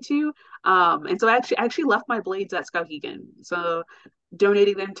size K2. And so I actually left my blades at Skowhegan. So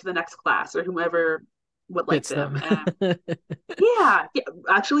donating them to the next class or whomever would like Fits them. them. Yeah,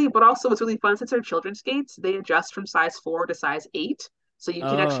 actually, but also what's really fun since they're children's skates, they adjust from size 4 to size 8. So you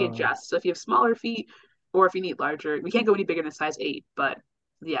can actually Oh. adjust. So if you have smaller feet or if you need larger, we can't go any bigger than size 8, but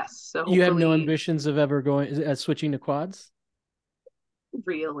yes. So You have no hopefully, ambitions of ever going switching to quads?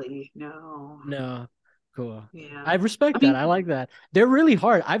 really, no. No. Cool. Yeah. I I respect that. mean, I like that. They're really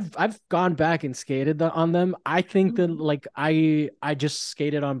hard. I've gone back and skated on them. I think that mhm, like I just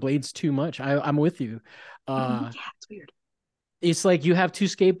skated on blades too much. I'm with you. mhm, Uh yeah, it's weird, it's like you have two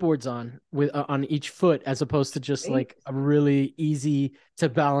skateboards on each foot as opposed to just right? like a really easy to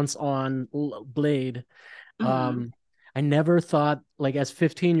balance on blade. Hmm. Um I never thought like as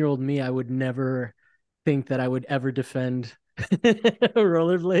 15-year-old me I would never think that I would ever defend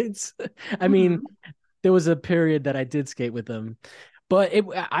rollerblades. I mean, Hmm. there was a period that I did skate with them, But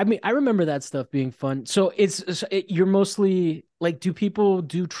I mean, I remember that stuff being fun. So you're mostly like, do people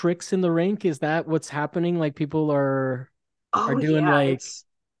do tricks in the rink? Is that what's happening? Like people are Oh doing yeah, like,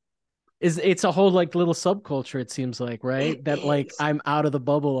 it's a whole like little subculture, it seems like, it right? That like is. I'm out of the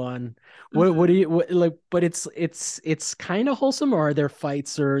bubble on. What do Mhm. you like? But it's kind of wholesome, or are there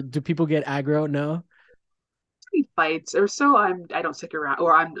fights, or do people get aggro? No, Fights or so I don't stick around,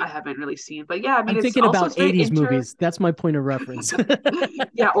 or I haven't really seen, but yeah, I mean I'm it's thinking also about it's very 80s movies. That's my point of reference.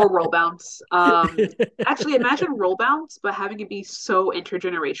 yeah, or roll bounce. Actually imagine roll bounce, but having it be so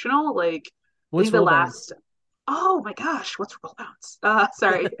intergenerational. Like I What's think the roll bounce? last oh my gosh, what's roll bounce?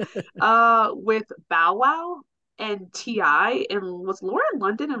 Sorry. With Bow Wow and T.I. and was Lauren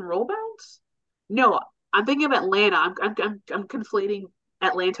London and roll bounce? No, I'm thinking of Atlanta. I'm conflating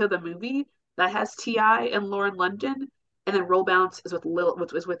Atlanta the movie that has T.I. and Lauren London, and then Roll Bounce is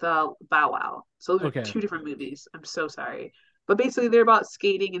with Bow Wow. So those are Okay. two different movies. I'm so sorry. But basically they're about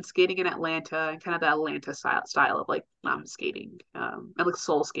skating and skating in Atlanta and kind of the Atlanta style of like skating. And like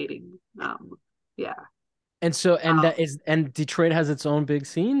soul skating. Yeah. And so, and Um that is, and Detroit has its own big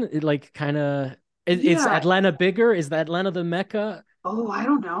scene. It like kind of, is yeah. Atlanta bigger? Is the Atlanta the Mecca? Oh, I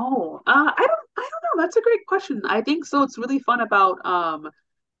don't know. I don't know. That's a great question. I think so. It's really fun about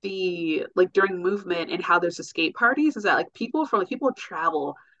the like during movement and how there's escape parties is that like people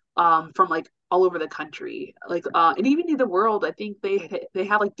travel from like all over the country. Like and even in the world, I think they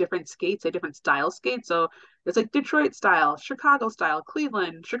have like different skates, they different style skates. So it's like Detroit style, Chicago style,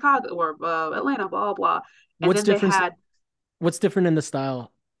 Cleveland, Chicago or Atlanta, blah blah. And What's then they different? had What's different in the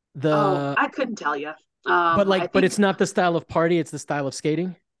style? oh, The I couldn't tell you. I but think it's not the style of party, it's the style of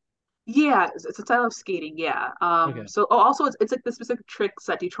skating. yeah, it's a style of skating. Yeah. Okay. So oh, also it's like the specific tricks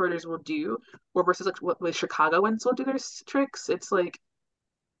that Detroiters will do, or versus like what with Chicagoans will do their tricks. It's like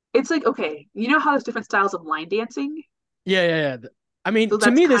okay, you know how there's different styles of line dancing. Yeah, yeah, yeah. I mean, So to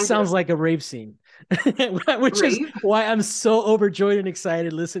that's me, this kind of sounds like a rave scene, which is rave. why I'm so overjoyed and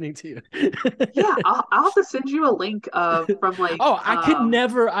excited listening to Yeah, you. I'll have to send you a link of from like Oh, I could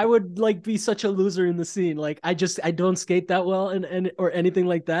never. I would like be such a loser in the scene. Like I don't skate that well and or anything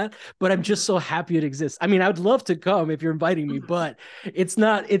like that. But I'm just mhm, so happy it exists. I mean, I would love to come if you're inviting me, mhm. but it's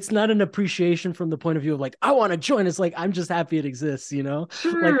not an appreciation from the point of view of like I want to join. It's like I'm just happy it exists.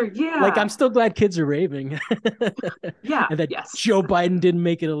 Sure, Like I'm yeah, still glad kids are raving, yeah, and that yes. Joe Biden didn't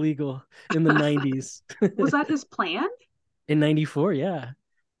make it illegal in the '90s. Was that his plan? In '94, yeah.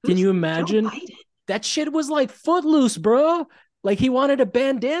 Can Who's you Joe imagine? Biden? That shit was like footloose, bro. Like he wanted to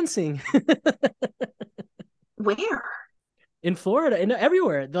ban dancing Where? in Florida and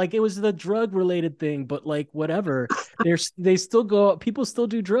everywhere. Like it was the drug related thing, but like whatever. They still go, people still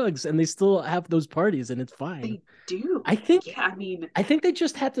do drugs and they still have those parties and it's fine. They do. I think Yeah, I mean, I think they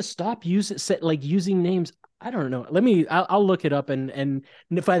just had to stop like using names. I don't know. I'll look it up and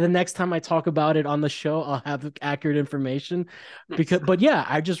if I the next time I talk about it on the show, I'll have accurate information nice. because but yeah,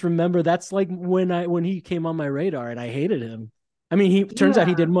 I just remember that's like when he came on my radar and I hated him. I mean, he turns out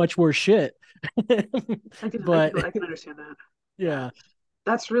he did Yeah, much worse shit. But I can understand that. Yeah. yeah.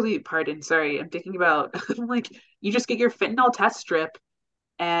 That's really, pardon, sorry. I'm thinking about I'm like you just get your fentanyl test strip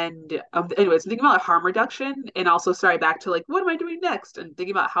and anyways, I'm thinking about harm reduction and also sorry back to like what am I doing next? And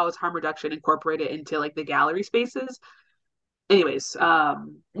thinking about how is harm reduction incorporated into like the gallery spaces. Anyways,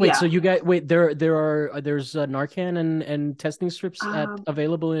 Wait, so yeah. you guys wait, there's Narcan and testing strips at Um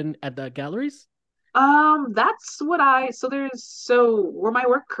available in at the galleries? that's what so there's where my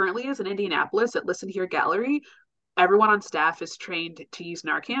work currently is in Indianapolis at Listen Here Gallery. Everyone on staff is trained to use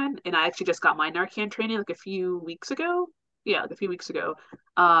Narcan, and I actually just got my Narcan training like a few weeks ago. Yeah, like a few weeks ago.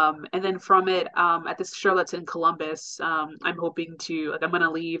 And then from it, at this show that's in Columbus, I'm hoping to like I'm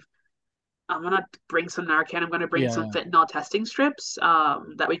gonna leave. I'm gonna bring some Narcan. I'm gonna bring some Yeah. fentanyl testing strips.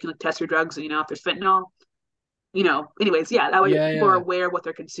 That way you can like, test your drugs. And, if there's fentanyl. Anyways, yeah, that way Yeah, people are yeah. aware of what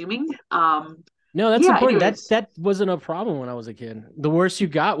they're consuming. No, that's Yeah. important. Anyways. That wasn't a problem when I was a kid. The worst you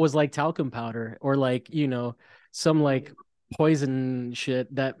got was like talcum powder or like, some like poison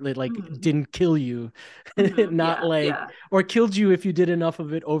shit that like Mhm, didn't kill you. mhm, Not yeah, like yeah, or killed you if you did enough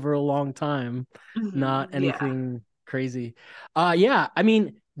of it over a long time. Not yeah. anything crazy. Yeah, I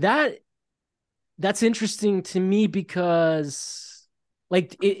mean that's interesting to me because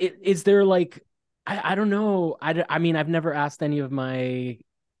like is there like I don't know. I mean I've never asked any of my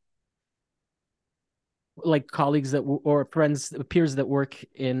like colleagues or friends peers that work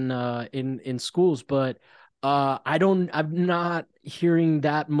in schools, but I'm not hearing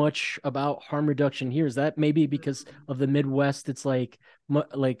that much about harm reduction here. Is that maybe because Mhm. of the Midwest? It's like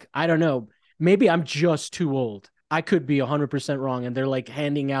I don't know, maybe I'm just too old. I could be 100% wrong, and they're like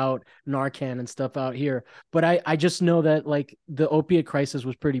handing out Narcan and stuff out here. But I just know that like the opiate crisis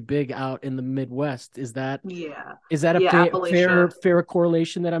was pretty big out in the Midwest. Yeah. Is that a Yeah, Appalachia. fair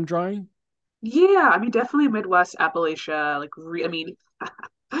correlation that I'm drawing? Yeah, I mean definitely Midwest Appalachia, like I mean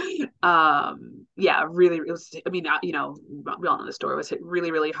yeah, really it was I mean, you know, we all know the story was hit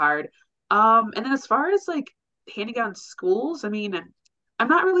really, really hard. And then as far as like handing out in schools, I mean, I'm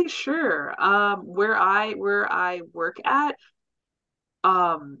not really sure. Where I work at,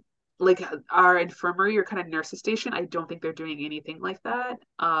 um like our infirmary or kind of nurses station, I don't think they're doing anything like that.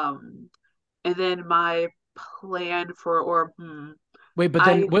 And then my plan for or Wait, but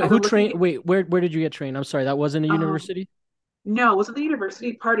then I've who been looking trained? Wait, where did you get trained? I'm sorry, that wasn't a um university. no, it wasn't the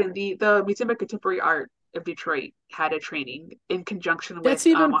university. Pardon, the Museum of Contemporary Art of Detroit had a training in conjunction with That's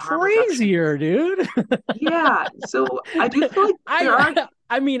even a harm reduction. crazier, dude. Yeah, so I do feel like there are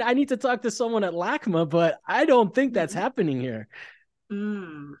I mean, I need to talk to someone at LACMA, but I don't think that's happening here.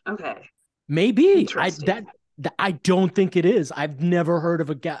 okay, Maybe interesting. I don't think it is. I've never heard of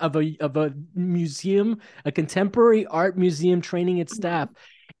a museum, a contemporary art museum training its staff. Mhm.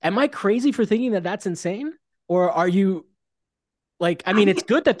 Am I crazy for thinking that that's insane? Or are you like, I I mean, mean, it's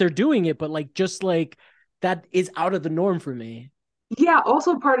good that they're doing it, but like, just like that is out of the norm for me. yeah,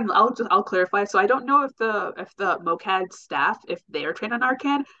 also pardon, I'll clarify. So I don't know if the MOCAD staff, if they're trained on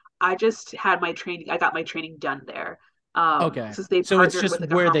Arcan. I just had my training, I got my training done there. Okay. Since they So it's partnered just with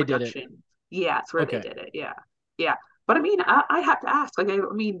like a where harm they did it. reduction. Yeah, it's where they Okay. did it. Yeah. Yeah. But I mean, I have to ask, like I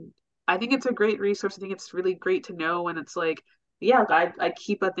mean, I think it's a great resource. I think it's really great to know when it's like, yeah, like, I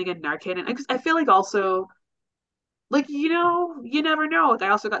keep a thing in Narcan and I feel like also like you know you never know like I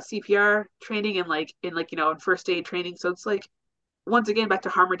also got CPR training and like in like you know in first aid training so it's like once again back to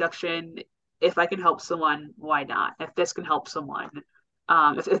harm reduction. If I can help someone, why not? If this can help someone,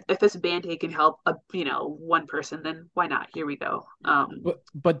 if this band-aid can help a you know one person, then why not? Here we go.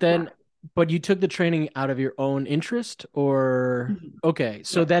 But Yeah. then but you took the training out of your own interest or Mhm. okay.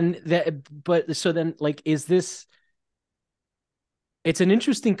 So Yeah. then like is this it's an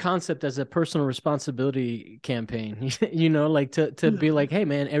interesting concept as a personal responsibility campaign, you know, like to be like, Mhm. hey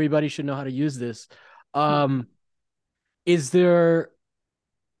man, everybody should know how to use this. Mhm. Um, is there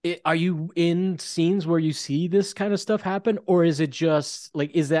are you in scenes where you see this kind of stuff happen, or is it just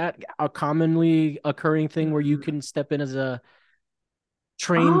like is that a commonly occurring thing where you Mhm. can step in as a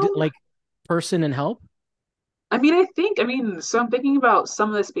trained Um, like person and help? I mean, I mean, so I'm thinking about some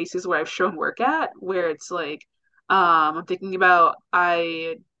of the spaces where I've shown work at, where it's like, I'm thinking about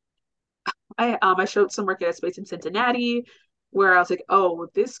I showed some work at a space in Cincinnati where I was like, oh,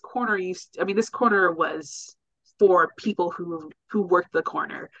 this corner used I mean, this corner was for people who worked the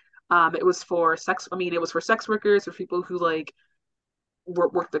corner. It was for sex, I mean, it was for sex workers or people who like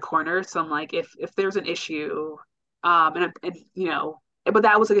work the corner. So I'm like, if there's an issue, and you know, but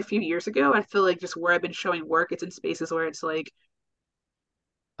that was like a few years ago. I feel like just where I've been showing work, it's in spaces where it's like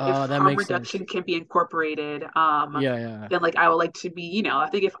if That harm makes sense. reduction can be incorporated, Yeah, yeah. then like I would like to be, you know, I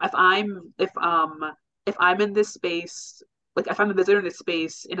think if I'm in this space, like if I'm a visitor in this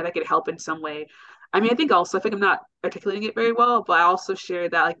space and if I could help in some way. I mean, I think also I think I'm not articulating it very well, but I also share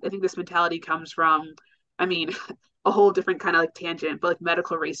that like I think this mentality comes from, I mean, a whole different kind of like tangent, but like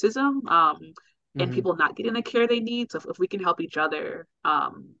medical racism, and Hmm. people not getting the care they need. So if we can help each other,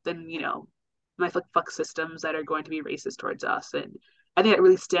 then you know, my fuck systems that are going to be racist towards us. And I think it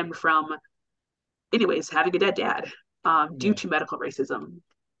really stemmed from, anyways, having a dead dad, due Yeah. to medical racism.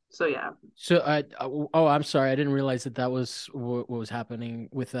 So yeah. So oh, I'm sorry. I didn't realize that that was what was happening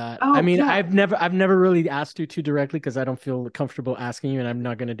with that. I Oh mean, yeah. I've never really asked you too directly because I don't feel comfortable asking you, and I'm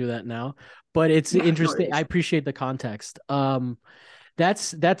not going to do that now. But it's Yeah. No interesting. I worries. appreciate the context.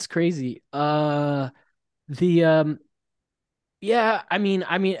 That's crazy. The yeah,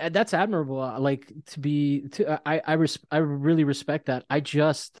 that's admirable. Like to be to I really respect that.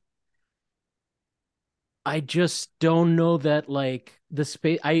 I just don't know that like the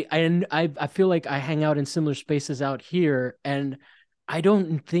space I feel like I hang out in similar spaces out here and I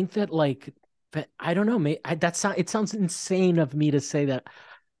don't think that like I don't know, mate. It sounds insane of me to say that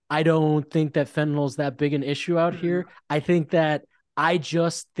I don't think that fentanyl's that big an issue out Mm-hmm. here. I think that I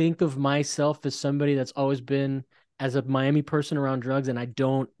just think of myself as somebody that's always been as a Miami person around drugs, and I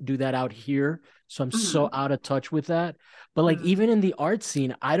don't do that out here. So I'm so Mm-hmm. out of touch with that. But like Mm-hmm. even in the art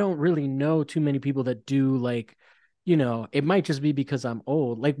scene, I don't really know too many people that do like, you know, it might just be because I'm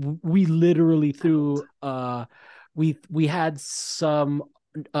old. Like we literally Not old. threw we had some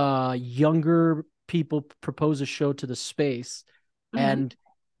younger people propose a show to the space Mm-hmm. and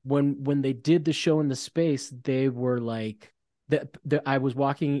when they did the show in the space, they were like I was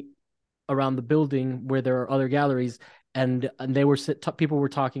walking around the building where there are other galleries, and they were people were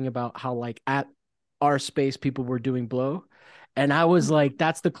talking about how like at our space people were doing blow, and I was like,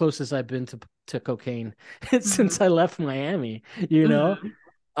 that's the closest I've been to cocaine since Mhm. I left Miami, you know.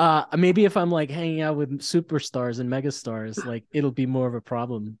 Mhm. Maybe if I'm like hanging out with superstars and megastars, like it'll be more of a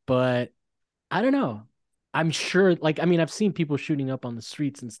problem. But I don't know. I'm sure, like, I mean, I've seen people shooting up on the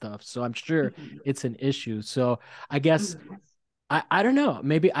streets and stuff, so I'm sure Mhm. it's an issue. So I guess Mhm. I don't know.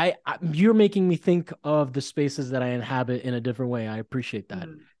 Maybe you're making me think of the spaces that I inhabit in a different way. I appreciate that.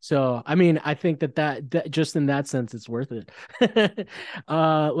 Mhm. So I mean, I think that just in that sense, it's worth it.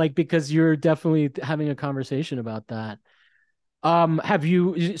 Like because you're definitely having a conversation about that. Have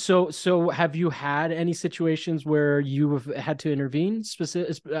you have you had any situations where you have had to intervene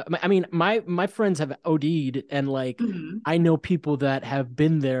specific? I mean, my friends have OD'd and like Mhm. I know people that have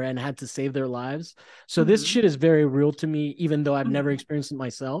been there and had to save their lives. So this Mhm. shit is very real to me, even though I've never Mhm. experienced it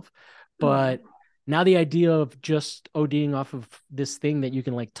myself. Mhm. But now the idea of just ODing off of this thing that you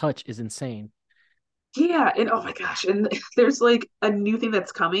can like touch is insane. Yeah, and oh my gosh, and there's like a new thing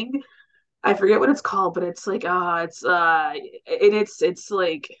that's coming. I forget what it's called, but it's like it's and it's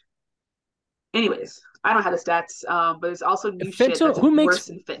like anyways, I don't have the stats, but there's also new shit Fentanyl, that's like worse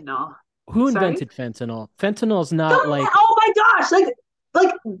than fentanyl. who Sorry? invented fentanyl? Fentanyl's So, not like, oh my gosh,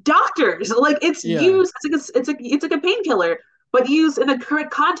 like doctors, like it's yeah. used it's like a painkiller, but used in the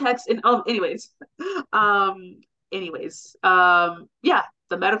correct context. And um, yeah,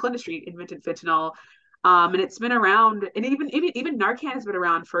 the medical industry invented fentanyl, and it's been around, and even Narcan has been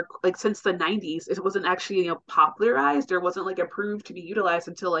around for like since the '90s. It wasn't actually popularized or wasn't like approved to be utilized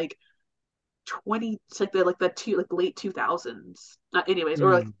until like 20 like the two like late 2000s anyways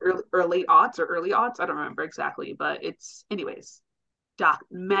or like Mm. early, or late aughts or early aughts. I don't remember exactly, but it's anyways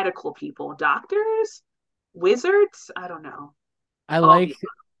medical people, doctors, wizards, I don't know, I all the like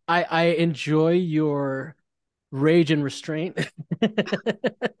I enjoy your rage and restraint.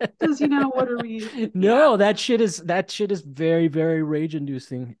 because what are we, yeah. No, that shit is very, very rage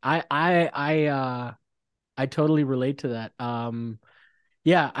inducing. I totally relate to that.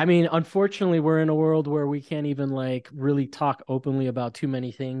 Yeah, I mean, unfortunately, we're in a world where we can't even like really talk openly about too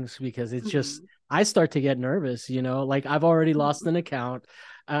many things because it's just Mhm. I start to get nervous, like I've already lost Mhm. an account,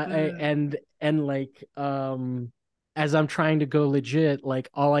 Mhm. and like as I'm trying to go legit, like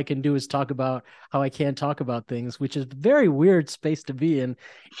all I can do is talk about how I can't talk about things, which is a very weird space to be in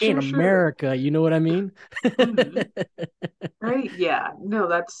Sure. America. You know what I mean? Mhm. Right, yeah, no,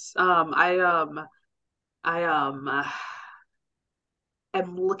 that's I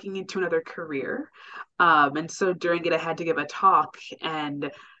am looking into another career, and so during it I had to give a talk, and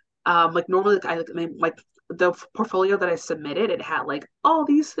like normally like, like the portfolio that I submitted, it had like all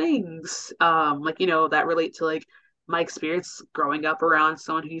these things like that relate to like my experience growing up around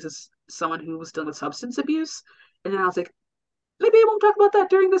someone who was dealing with substance abuse. And then I was like, maybe I won't talk about that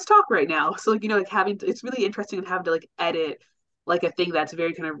during this talk right now. So like like having to, it's really interesting to have to like edit like a thing that's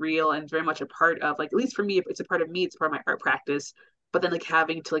very kind of real and very much a part of, like, at least for me, it's a part of me, it's part of my art practice. But then like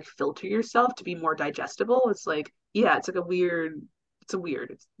having to like filter yourself to be more digestible, it's like, yeah, it's like it's a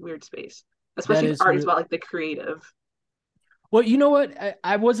weird space, That especially if is art is real. about like the creative. Well, you know what?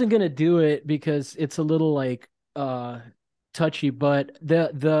 I wasn't gonna do it because it's a little like touchy, but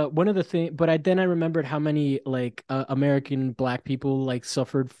the one of the thing, but I remembered how many like American black people like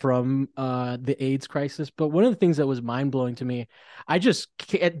suffered from the AIDS crisis. But one of the things that was mind blowing to me, I just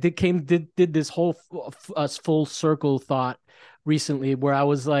did this whole full circle thought recently where I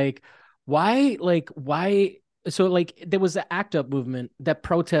was why so like there was the ACT UP movement that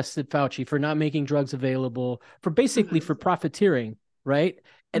protested Fauci for not making drugs available for basically Mm-hmm. for profiteering, right?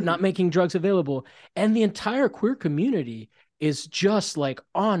 And not Mm-hmm. making drugs available. And the entire queer community is just like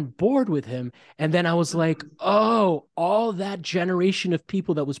on board with him. And then I was like, Mm-hmm. oh, all that generation of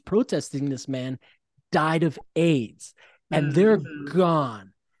people that was protesting this man died of AIDS and they're Mm-hmm.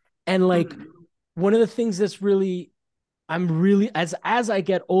 gone. And like Mm-hmm. one of the things that's really I'm really as I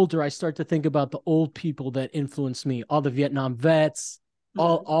get older, I start to think about the old people that influenced me, all the Vietnam vets,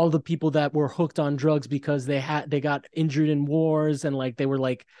 all the people that were hooked on drugs because they got injured in wars and like they were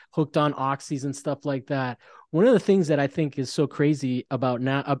like hooked on oxys and stuff like that. One of the things that I think is so crazy about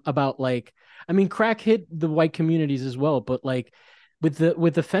now about like I mean crack hit the white communities as well, but like with the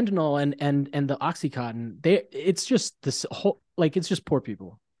fentanyl and the oxycontin, it's just this whole like it's just poor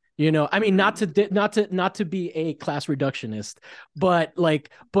people. I mean, Mm-hmm. not to be a class reductionist, but like,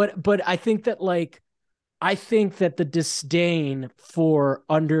 but I think that the disdain for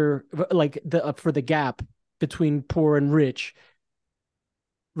under like the for the gap between poor and rich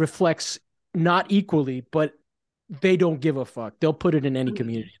reflects not equally, but they don't give a fuck. They'll put it in any Mhm.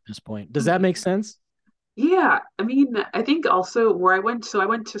 community at this point. Does that make Mhm. sense? Yeah, I mean, I think also where I went, so I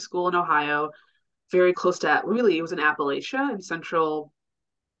went to school in Ohio, very close to, really, it was in Appalachia in central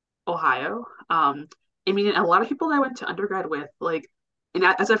Ohio. I mean, a lot of people that I went to undergrad with, like, and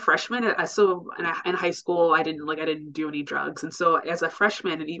as a freshman, in high school, I didn't do any drugs, and so as a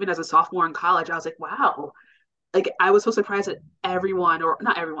freshman, and even as a sophomore in college, I was like, wow, like I was so surprised that everyone, or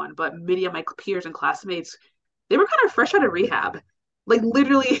not everyone, but many of my peers and classmates, they were kind of fresh out of rehab. Like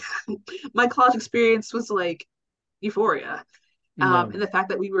literally, my college experience was like euphoria. No. And the fact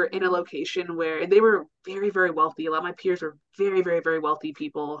that we were in a location where, and they were very, very wealthy. A lot of my peers were very, very, very wealthy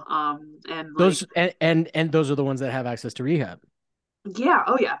people. And like, Those and those are the ones that have access to rehab. yeah,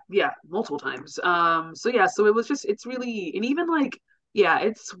 oh yeah, yeah, multiple times. So yeah, so it was just, it's really, and even like, yeah,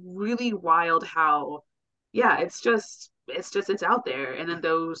 it's really wild how, yeah, it's out there. And then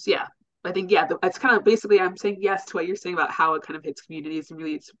those, yeah, I think, yeah, it's kind of basically, I'm saying yes to what you're saying about how it kind of hits communities. And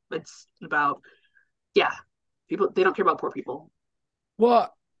really, it's about, yeah, people, they don't care about poor people.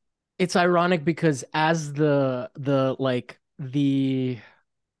 Well, it's ironic because as the like the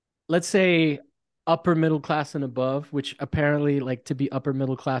let's say upper middle class and above, which apparently like to be upper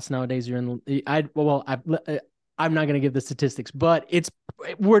middle class nowadays, you're in. I'm not going to give the statistics, but it's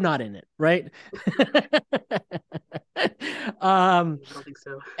we're not in it, right? um, I don't think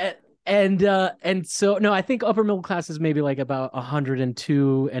so. and so no, I think upper middle class is maybe like about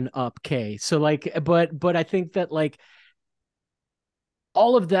 102 and up K. So like, but I think that like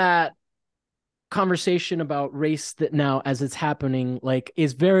all of that conversation about race that now as it's happening like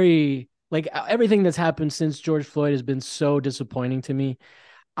is very like everything that's happened since George Floyd has been so disappointing to me.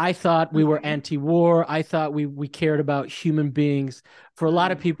 I thought we were Mm-hmm. anti-war. I thought we cared about human beings. For a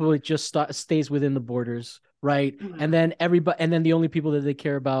lot of Mm-hmm. people, it just stays within the borders, right? And Mm-hmm. then everybody, and then the only people that they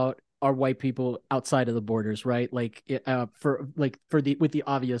care about are white people outside of the borders, right? Like for the with the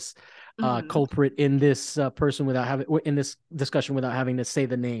obvious Mm-hmm. culprit in this person without having in this discussion without having to say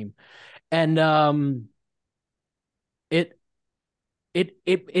the name. And it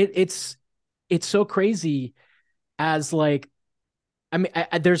it's so crazy as like I mean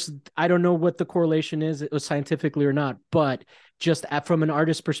I don't know what the correlation is it was scientifically or not, but just from an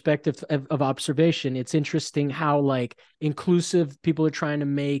artist perspective of observation, it's interesting how like inclusive people are trying to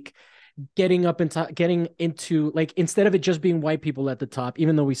make getting into like instead of it just being white people at the top,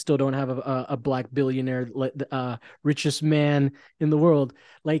 even though we still don't have a black billionaire richest man in the world,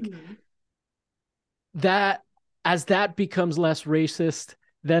 like Mm-hmm. that as that becomes less racist,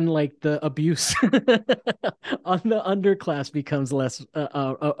 then like the abuse on the underclass becomes less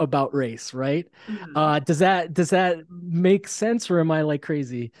about race, right? Mm-hmm. Does that make sense, or am I like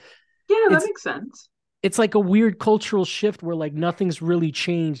crazy? Yeah, no, that It's makes sense. it's like a weird cultural shift where like nothing's really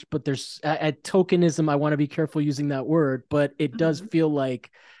changed, but there's at tokenism. I want to be careful using that word, but it does Mm-hmm. feel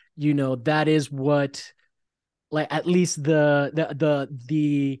like that is what like at least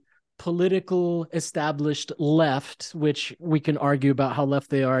the political established left, which we can argue about how left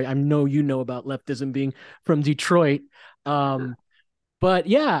they are. I know about leftism being from Detroit. Um, but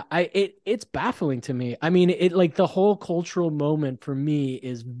yeah, it's baffling to me. I mean, it like the whole cultural moment for me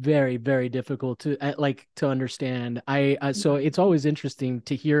is very, very difficult to like to understand. So Mm-hmm. it's always interesting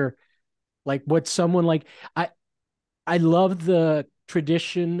to hear like what someone like I I love the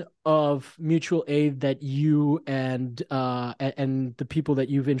tradition of mutual aid that you and the people that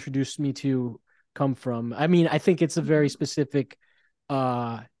you've introduced me to come from. I mean, I think it's a very Mm-hmm. specific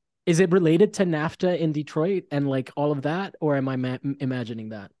uh is it related to NAFTA in Detroit and like all of that, or am I imagining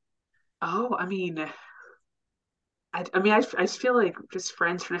that? Oh, I mean, I just feel like just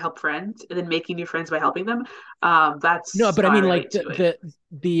friends trying to help friends and then making new friends by helping them. No, That's but I how I mean like relate to it.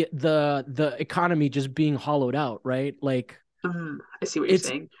 the economy just being hollowed out, right? Like I see what you're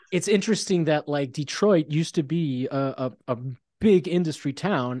it's saying. it's interesting that like Detroit used to be a big industry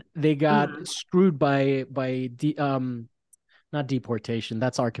town. They got Mm. screwed by not deportation.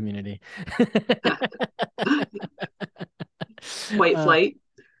 That's our community. White uh, flight.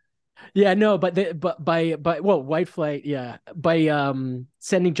 yeah, no, but by well, white flight, yeah, by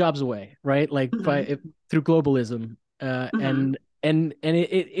sending jobs away, right? Like Hmm. through globalism, Hmm. and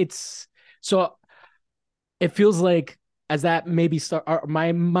it's so it feels like as that maybe start my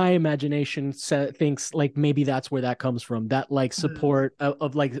imagination thinks like maybe that's where that comes from, that like Hmm. support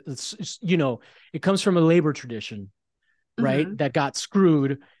of like it comes from a labor tradition, right, Hmm. that got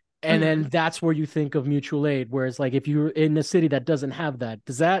screwed, and then Hmm. that's where you think of mutual aid, whereas like if you're in a city that doesn't have that,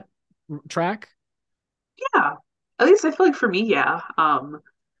 does that track? Yeah. At least I feel like for me, yeah.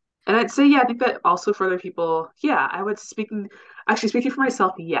 And I'd say, yeah, I think that also for other people, yeah, I would speaking actually speaking for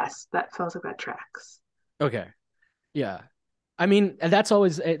myself, yes, that feels like that tracks. Okay. Yeah. I mean, that's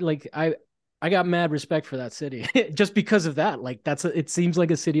always like I got mad respect for that city just because of that. Like it seems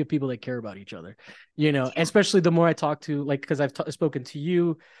like a city of people that care about each other, Yeah. especially the more I talk to, like, because spoken to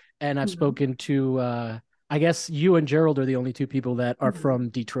you and I've Hmm. spoken to, I guess you and Gerald are the only two people that are Hmm. from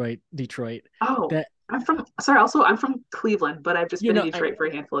Detroit Oh, that, I'm from Cleveland, but I've just been in Detroit for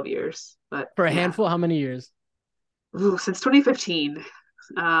a handful of years. But for a yeah. handful, how many years? Ooh, since 2015.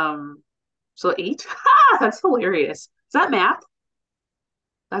 Um, so eight. That's hilarious. Is that math?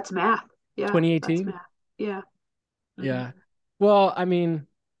 That's math. Yeah, that's 2018? math. Yeah. Hmm. Yeah. Well, I mean,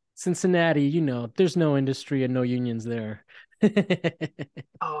 Cincinnati, there's no industry and no unions there.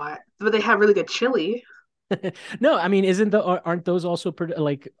 But they have really good chili. No, I mean, aren't those also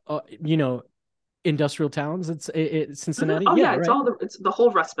like industrial towns? It's Mhm. Cincinnati. Oh Yeah, yeah, right. it's the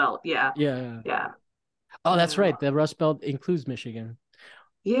whole Rust Belt. Yeah, Yeah. yeah, Oh, that's yeah, right. The Rust Belt includes Michigan.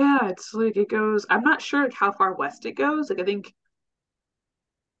 yeah. It's like it goes. I'm not sure how far west it goes. Like I think,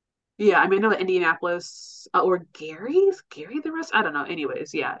 yeah. I mean, I know that Indianapolis or Gary the rest. I don't know.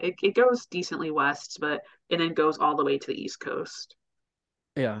 Anyways, yeah, it goes decently west, but and then goes all the way to the East Coast,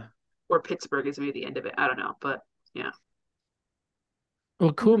 Yeah. or Pittsburgh is maybe the end of it. I don't know, but yeah.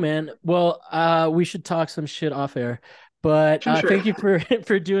 Well, cool, Mhm. man. Well, we should talk some shit off air. But Sure, sure. thank you for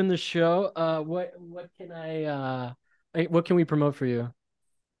for doing the show. What can we promote for you?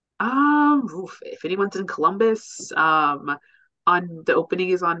 If anyone's in Columbus, on the opening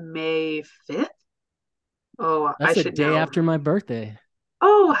is on May 5th. Oh, I That's the should day know. after my birthday.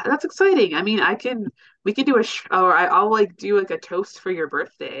 Oh, that's exciting. I mean, we can do I'll like do like a toast for your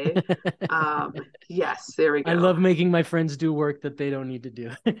birthday. Yes, there we I go. love making my friends do work that they don't need to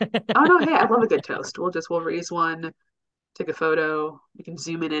do. Oh no, hey, I love a good toast. We'll raise one, take a photo. We can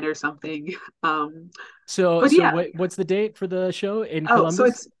zoom it in or something. Um, So, but so yeah, what's the date for the show in oh, so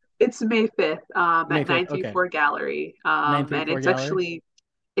Columbus? it's May 5th, May at 5th. Okay. 934 Gallery. And 934 it's Gallery. actually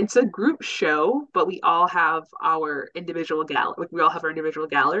it's a group show, but we all have our individual we all have our individual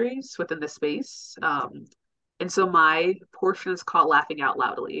galleries within the space. And so my portion is called Laughing Out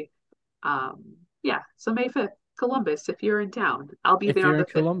Loudly. Yeah, so May 5th, Columbus, if you're in town. I'll be If there on you're in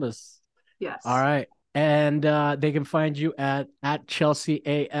the 5th. Columbus. All Yes. right. And they can find you at Chelsea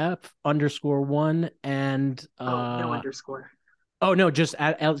AF _1 and Oh, no underscore. oh no, just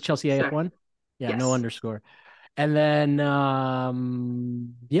at Chelsea Sorry. AF1. Yeah, no Yes. underscore. And then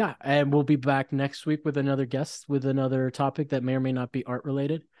yeah, and we'll be back next week with another guest with another topic that may or may not be art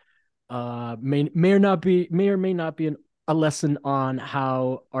related. May or may not be a lesson on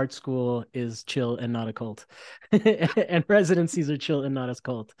how art school is chill and not a cult, and residencies are chill and not as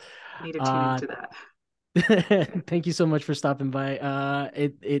cult. Need to tune Uh, into that. thank you so much for stopping by.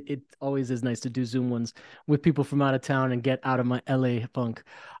 It always is nice to do Zoom ones with people from out of town and get out of my LA funk.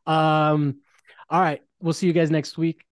 All right, we'll see you guys next week.